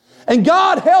life. And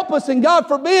God help us, and God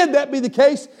forbid that be the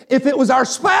case if it was our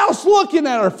spouse looking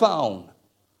at our phone.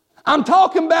 I'm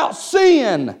talking about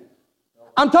sin.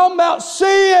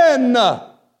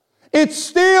 It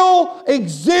still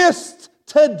exists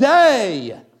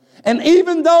today. And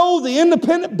even though the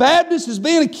Independent Baptist is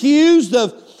being accused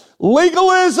of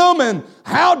legalism and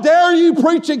how dare you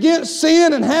preach against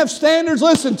sin and have standards,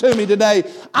 listen to me today.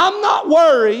 I'm not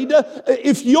worried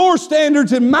if your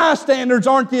standards and my standards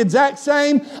aren't the exact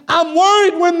same. I'm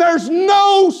worried when there's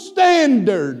no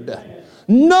standard.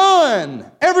 None.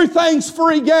 Everything's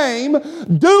free game.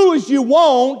 Do as you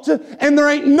want, and there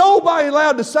ain't nobody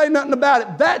allowed to say nothing about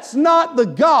it. That's not the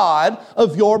God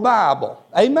of your Bible.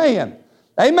 Amen.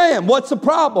 Amen. What's the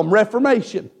problem?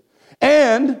 Reformation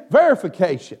and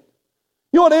verification.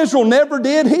 You know what Israel never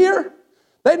did here?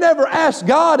 They never asked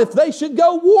God if they should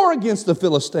go war against the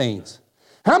Philistines.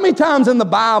 How many times in the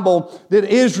Bible did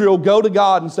Israel go to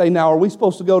God and say, now, are we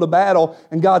supposed to go to battle?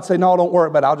 And God say, no, don't worry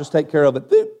about it. I'll just take care of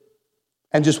it.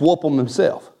 And just whoop them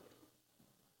himself.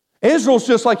 Israel's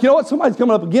just like, you know what? Somebody's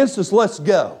coming up against us. Let's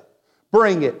go.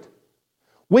 Bring it.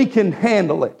 We can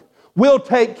handle it. We'll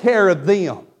take care of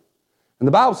them. And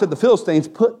the Bible said the Philistines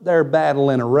put their battle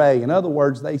in array. In other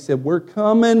words, they said, we're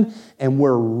coming and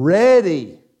we're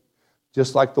ready,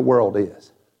 just like the world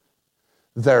is.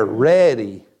 They're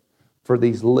ready for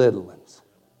these little ones.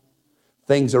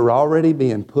 Things are already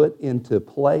being put into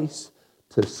place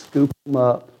to scoop them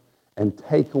up and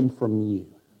take them from you.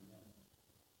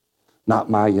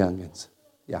 Not my youngins.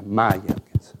 Yeah, my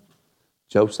youngins.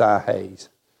 Josiah Hayes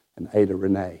and Ada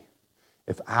Renee.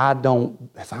 If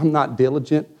I'm not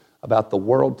diligent about the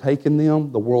world taking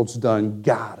them, the world's done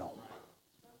got them.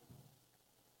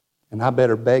 And I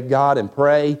better beg God and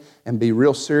pray and be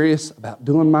real serious about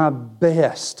doing my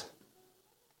best.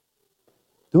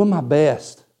 Doing my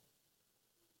best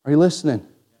Are you listening?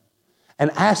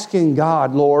 And asking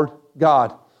God, Lord,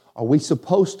 God, are we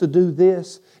supposed to do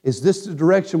this? Is this the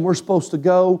direction we're supposed to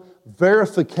go?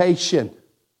 Verification.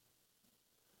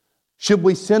 Should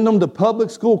we send them to public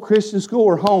school, Christian school,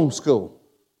 or home school?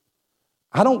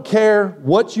 I don't care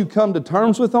what you come to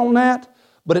terms with on that,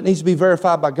 but it needs to be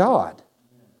verified by God.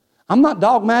 I'm not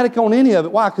dogmatic on any of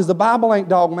it. Why? Because the Bible ain't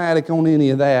dogmatic on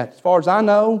any of that, as far as I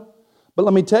know. But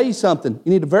let me tell you something.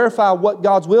 You need to verify what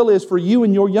God's will is for you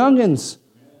and your youngins.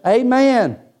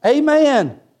 Amen.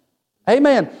 Amen.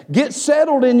 Amen. Get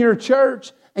settled in your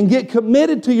church and get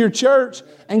committed to your church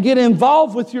and get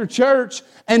involved with your church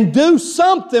and do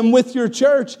something with your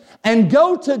church and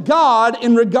go to God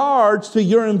in regards to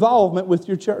your involvement with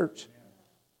your church.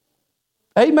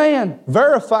 Amen.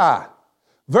 Verify.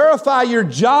 Verify your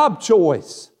job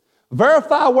choice.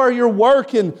 Verify where you're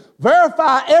working.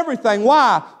 Verify everything.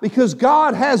 Why? Because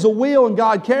God has a will and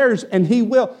God cares, and He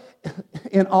will.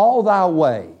 In all thy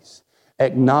ways,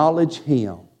 acknowledge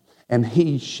Him, and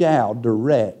He shall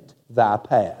direct thy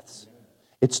paths.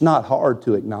 It's not hard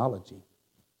to acknowledge Him.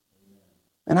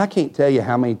 And I can't tell you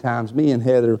how many times me and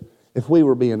Heather, if we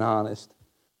were being honest,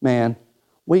 man,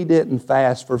 we didn't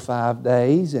fast for 5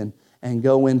 days and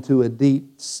go into a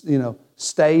deep,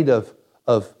 state of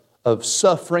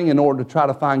suffering in order to try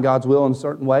to find God's will in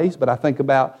certain ways. But I think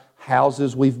about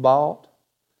houses we've bought.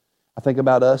 I think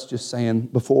about us just saying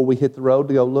before we hit the road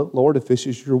to go, look, Lord, if this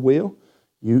is your will,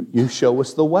 you show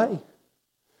us the way.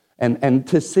 And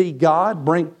to see God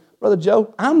bring, Brother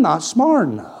Joe, I'm not smart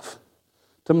enough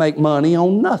to make money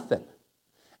on nothing.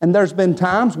 And there's been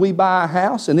times we buy a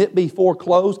house and it be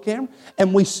foreclosed, Cameron,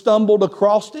 and we stumbled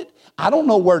across it. I don't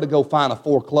know where to go find a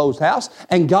foreclosed house.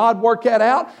 And God worked that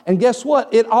out. And guess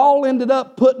what? It all ended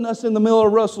up putting us in the middle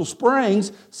of Russell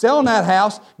Springs, selling that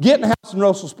house, getting a house in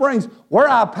Russell Springs, where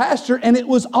I pastor, and it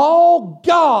was all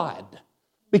God.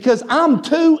 Because I'm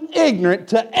too ignorant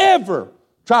to ever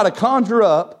try to conjure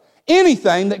up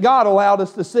anything that God allowed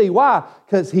us to see. Why?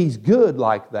 Because He's good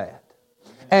like that.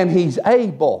 And He's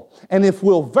able. And if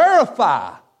we'll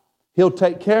verify, He'll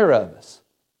take care of us.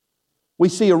 We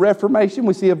see a reformation,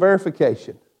 we see a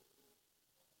verification.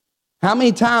 How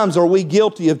many times are we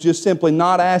guilty of just simply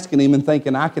not asking Him and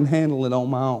thinking, I can handle it on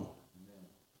my own?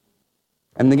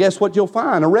 And then guess what you'll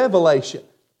find? A revelation.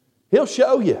 He'll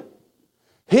show you.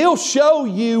 He'll show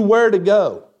you where to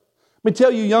go. Let me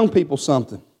tell you young people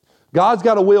something. God's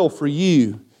got a will for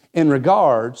you in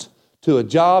regards to a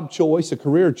job choice, a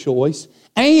career choice,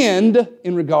 and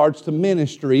in regards to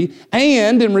ministry,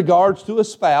 and in regards to a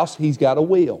spouse. He's got a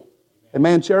will.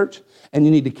 Amen, church? And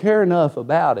you need to care enough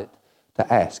about it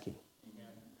to ask Him.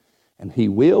 And He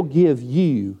will give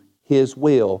you His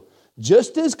will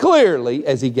just as clearly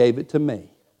as He gave it to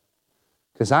me.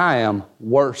 Because I am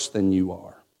worse than you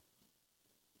are.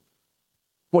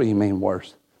 What do you mean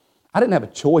worse? I didn't have a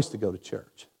choice to go to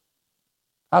church.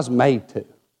 I was made to.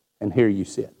 And here you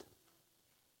sit.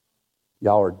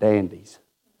 Y'all are dandies.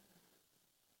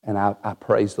 And I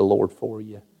praise the Lord for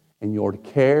you. And you're to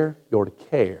care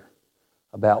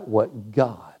about what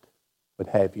God would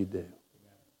have you do.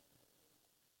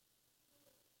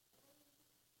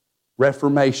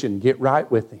 Reformation, get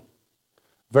right with Him.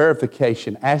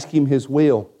 Verification, ask Him His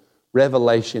will.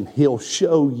 Revelation, He'll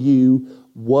show you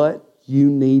what you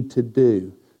need to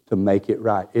do to make it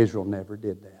right. Israel never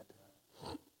did that.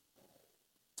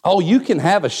 Oh, you can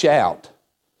have a shout.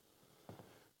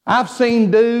 I've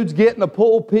seen dudes get in a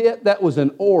pulpit that was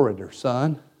an orator,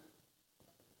 son.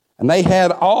 And they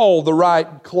had all the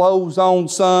right clothes on,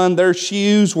 son. Their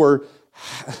shoes were,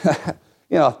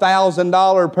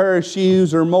 $1,000 pair of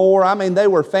shoes or more. I mean, they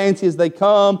were fancy as they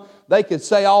come. They could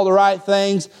say all the right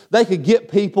things. They could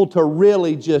get people to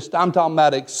really just, I'm talking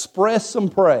about express some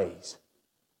praise.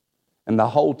 And the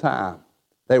whole time,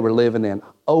 they were living in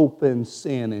open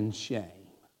sin and shame.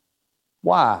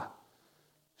 Why?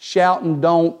 Shouting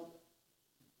don't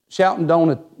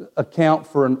account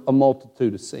for a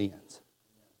multitude of sins.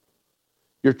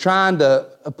 You're trying to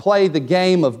play the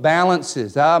game of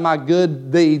balances. My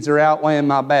good deeds are outweighing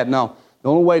my bad. No, the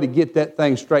only way to get that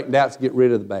thing straightened out is to get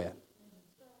rid of the bad.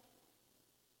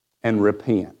 And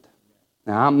repent.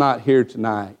 Now, I'm not here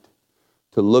tonight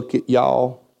to look at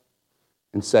y'all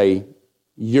and say,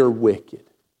 you're wicked.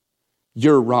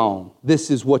 You're wrong.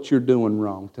 This is what you're doing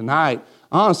wrong. Tonight,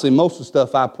 honestly, most of the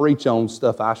stuff I preach on is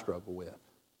stuff I struggle with.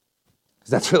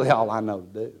 Because that's really all I know to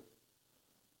do.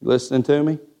 You listening to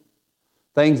me?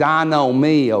 Things I know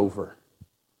me over.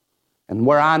 And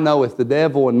where I know if the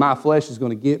devil and my flesh is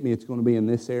going to get me, it's going to be in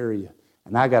this area.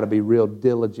 And I got to be real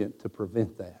diligent to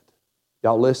prevent that.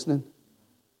 Y'all listening?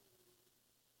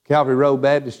 Calvary Road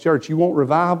Baptist Church, you want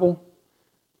revival?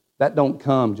 that don't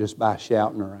come just by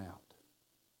shouting her out.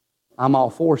 I'm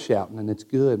all for shouting, and it's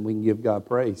good, and we can give God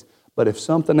praise. But if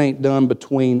something ain't done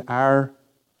between our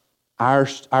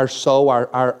soul,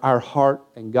 our heart,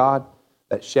 and God,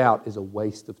 that shout is a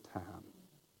waste of time.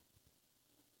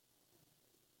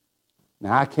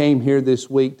 Now, I came here this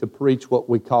week to preach what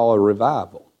we call a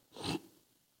revival.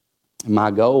 My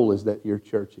goal is that your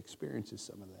church experiences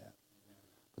some of that.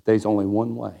 But there's only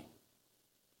one way.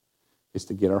 It's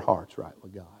to get our hearts right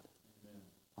with God.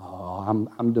 Oh,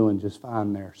 I'm doing just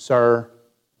fine there. Sir,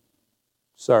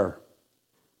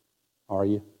 are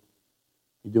you?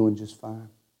 You doing just fine?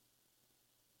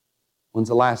 When's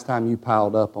the last time you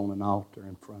piled up on an altar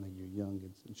in front of your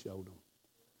youngins and showed them?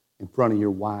 In front of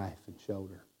your wife and showed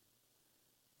her?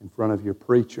 In front of your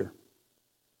preacher?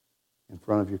 In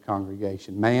front of your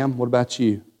congregation? Ma'am, what about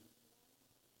you?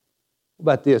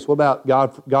 What about this? What about,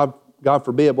 God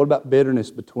forbid, what about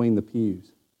bitterness between the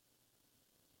pews?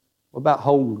 What about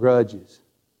holding grudges?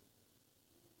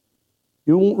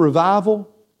 You want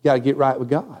revival? You got to get right with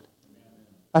God.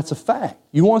 That's a fact.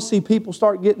 You want to see people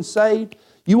start getting saved?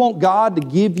 You want God to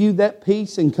give you that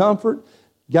peace and comfort?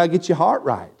 You got to get your heart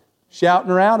right. Shouting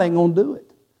her out ain't going to do it.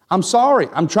 I'm sorry.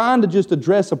 I'm trying to just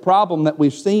address a problem that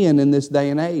we're seeing in this day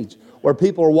and age, where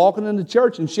people are walking into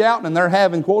church and shouting, and they're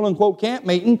having quote-unquote camp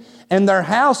meeting, and their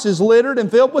house is littered and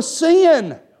filled with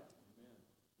sin.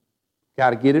 Got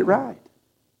to get it right.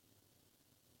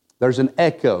 There's an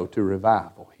echo to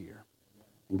revival here.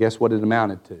 And guess what it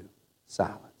amounted to?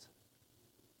 Silence.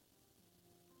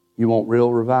 You want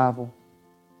real revival?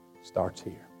 Starts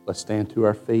here. Let's stand to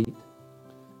our feet.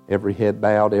 Every head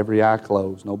bowed, every eye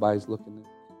closed. Nobody's looking at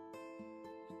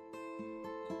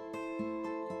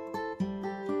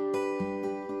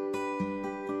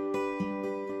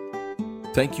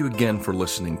Thank you again for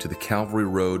listening to the Calvary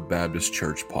Road Baptist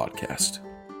Church podcast.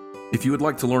 If you would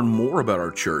like to learn more about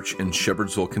our church in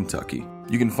Shepherdsville, Kentucky,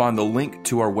 you can find the link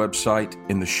to our website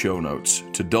in the show notes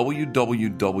to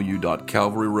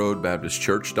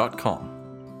www.calvaryroadbaptistchurch.com.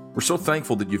 We're so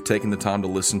thankful that you've taken the time to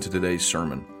listen to today's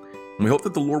sermon, and we hope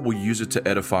that the Lord will use it to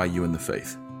edify you in the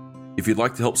faith. If you'd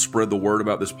like to help spread the word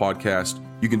about this podcast,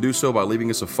 you can do so by leaving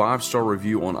us a 5-star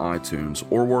review on iTunes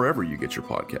or wherever you get your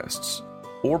podcasts,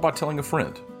 or by telling a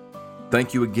friend.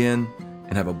 Thank you again,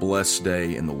 and have a blessed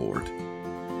day in the Lord.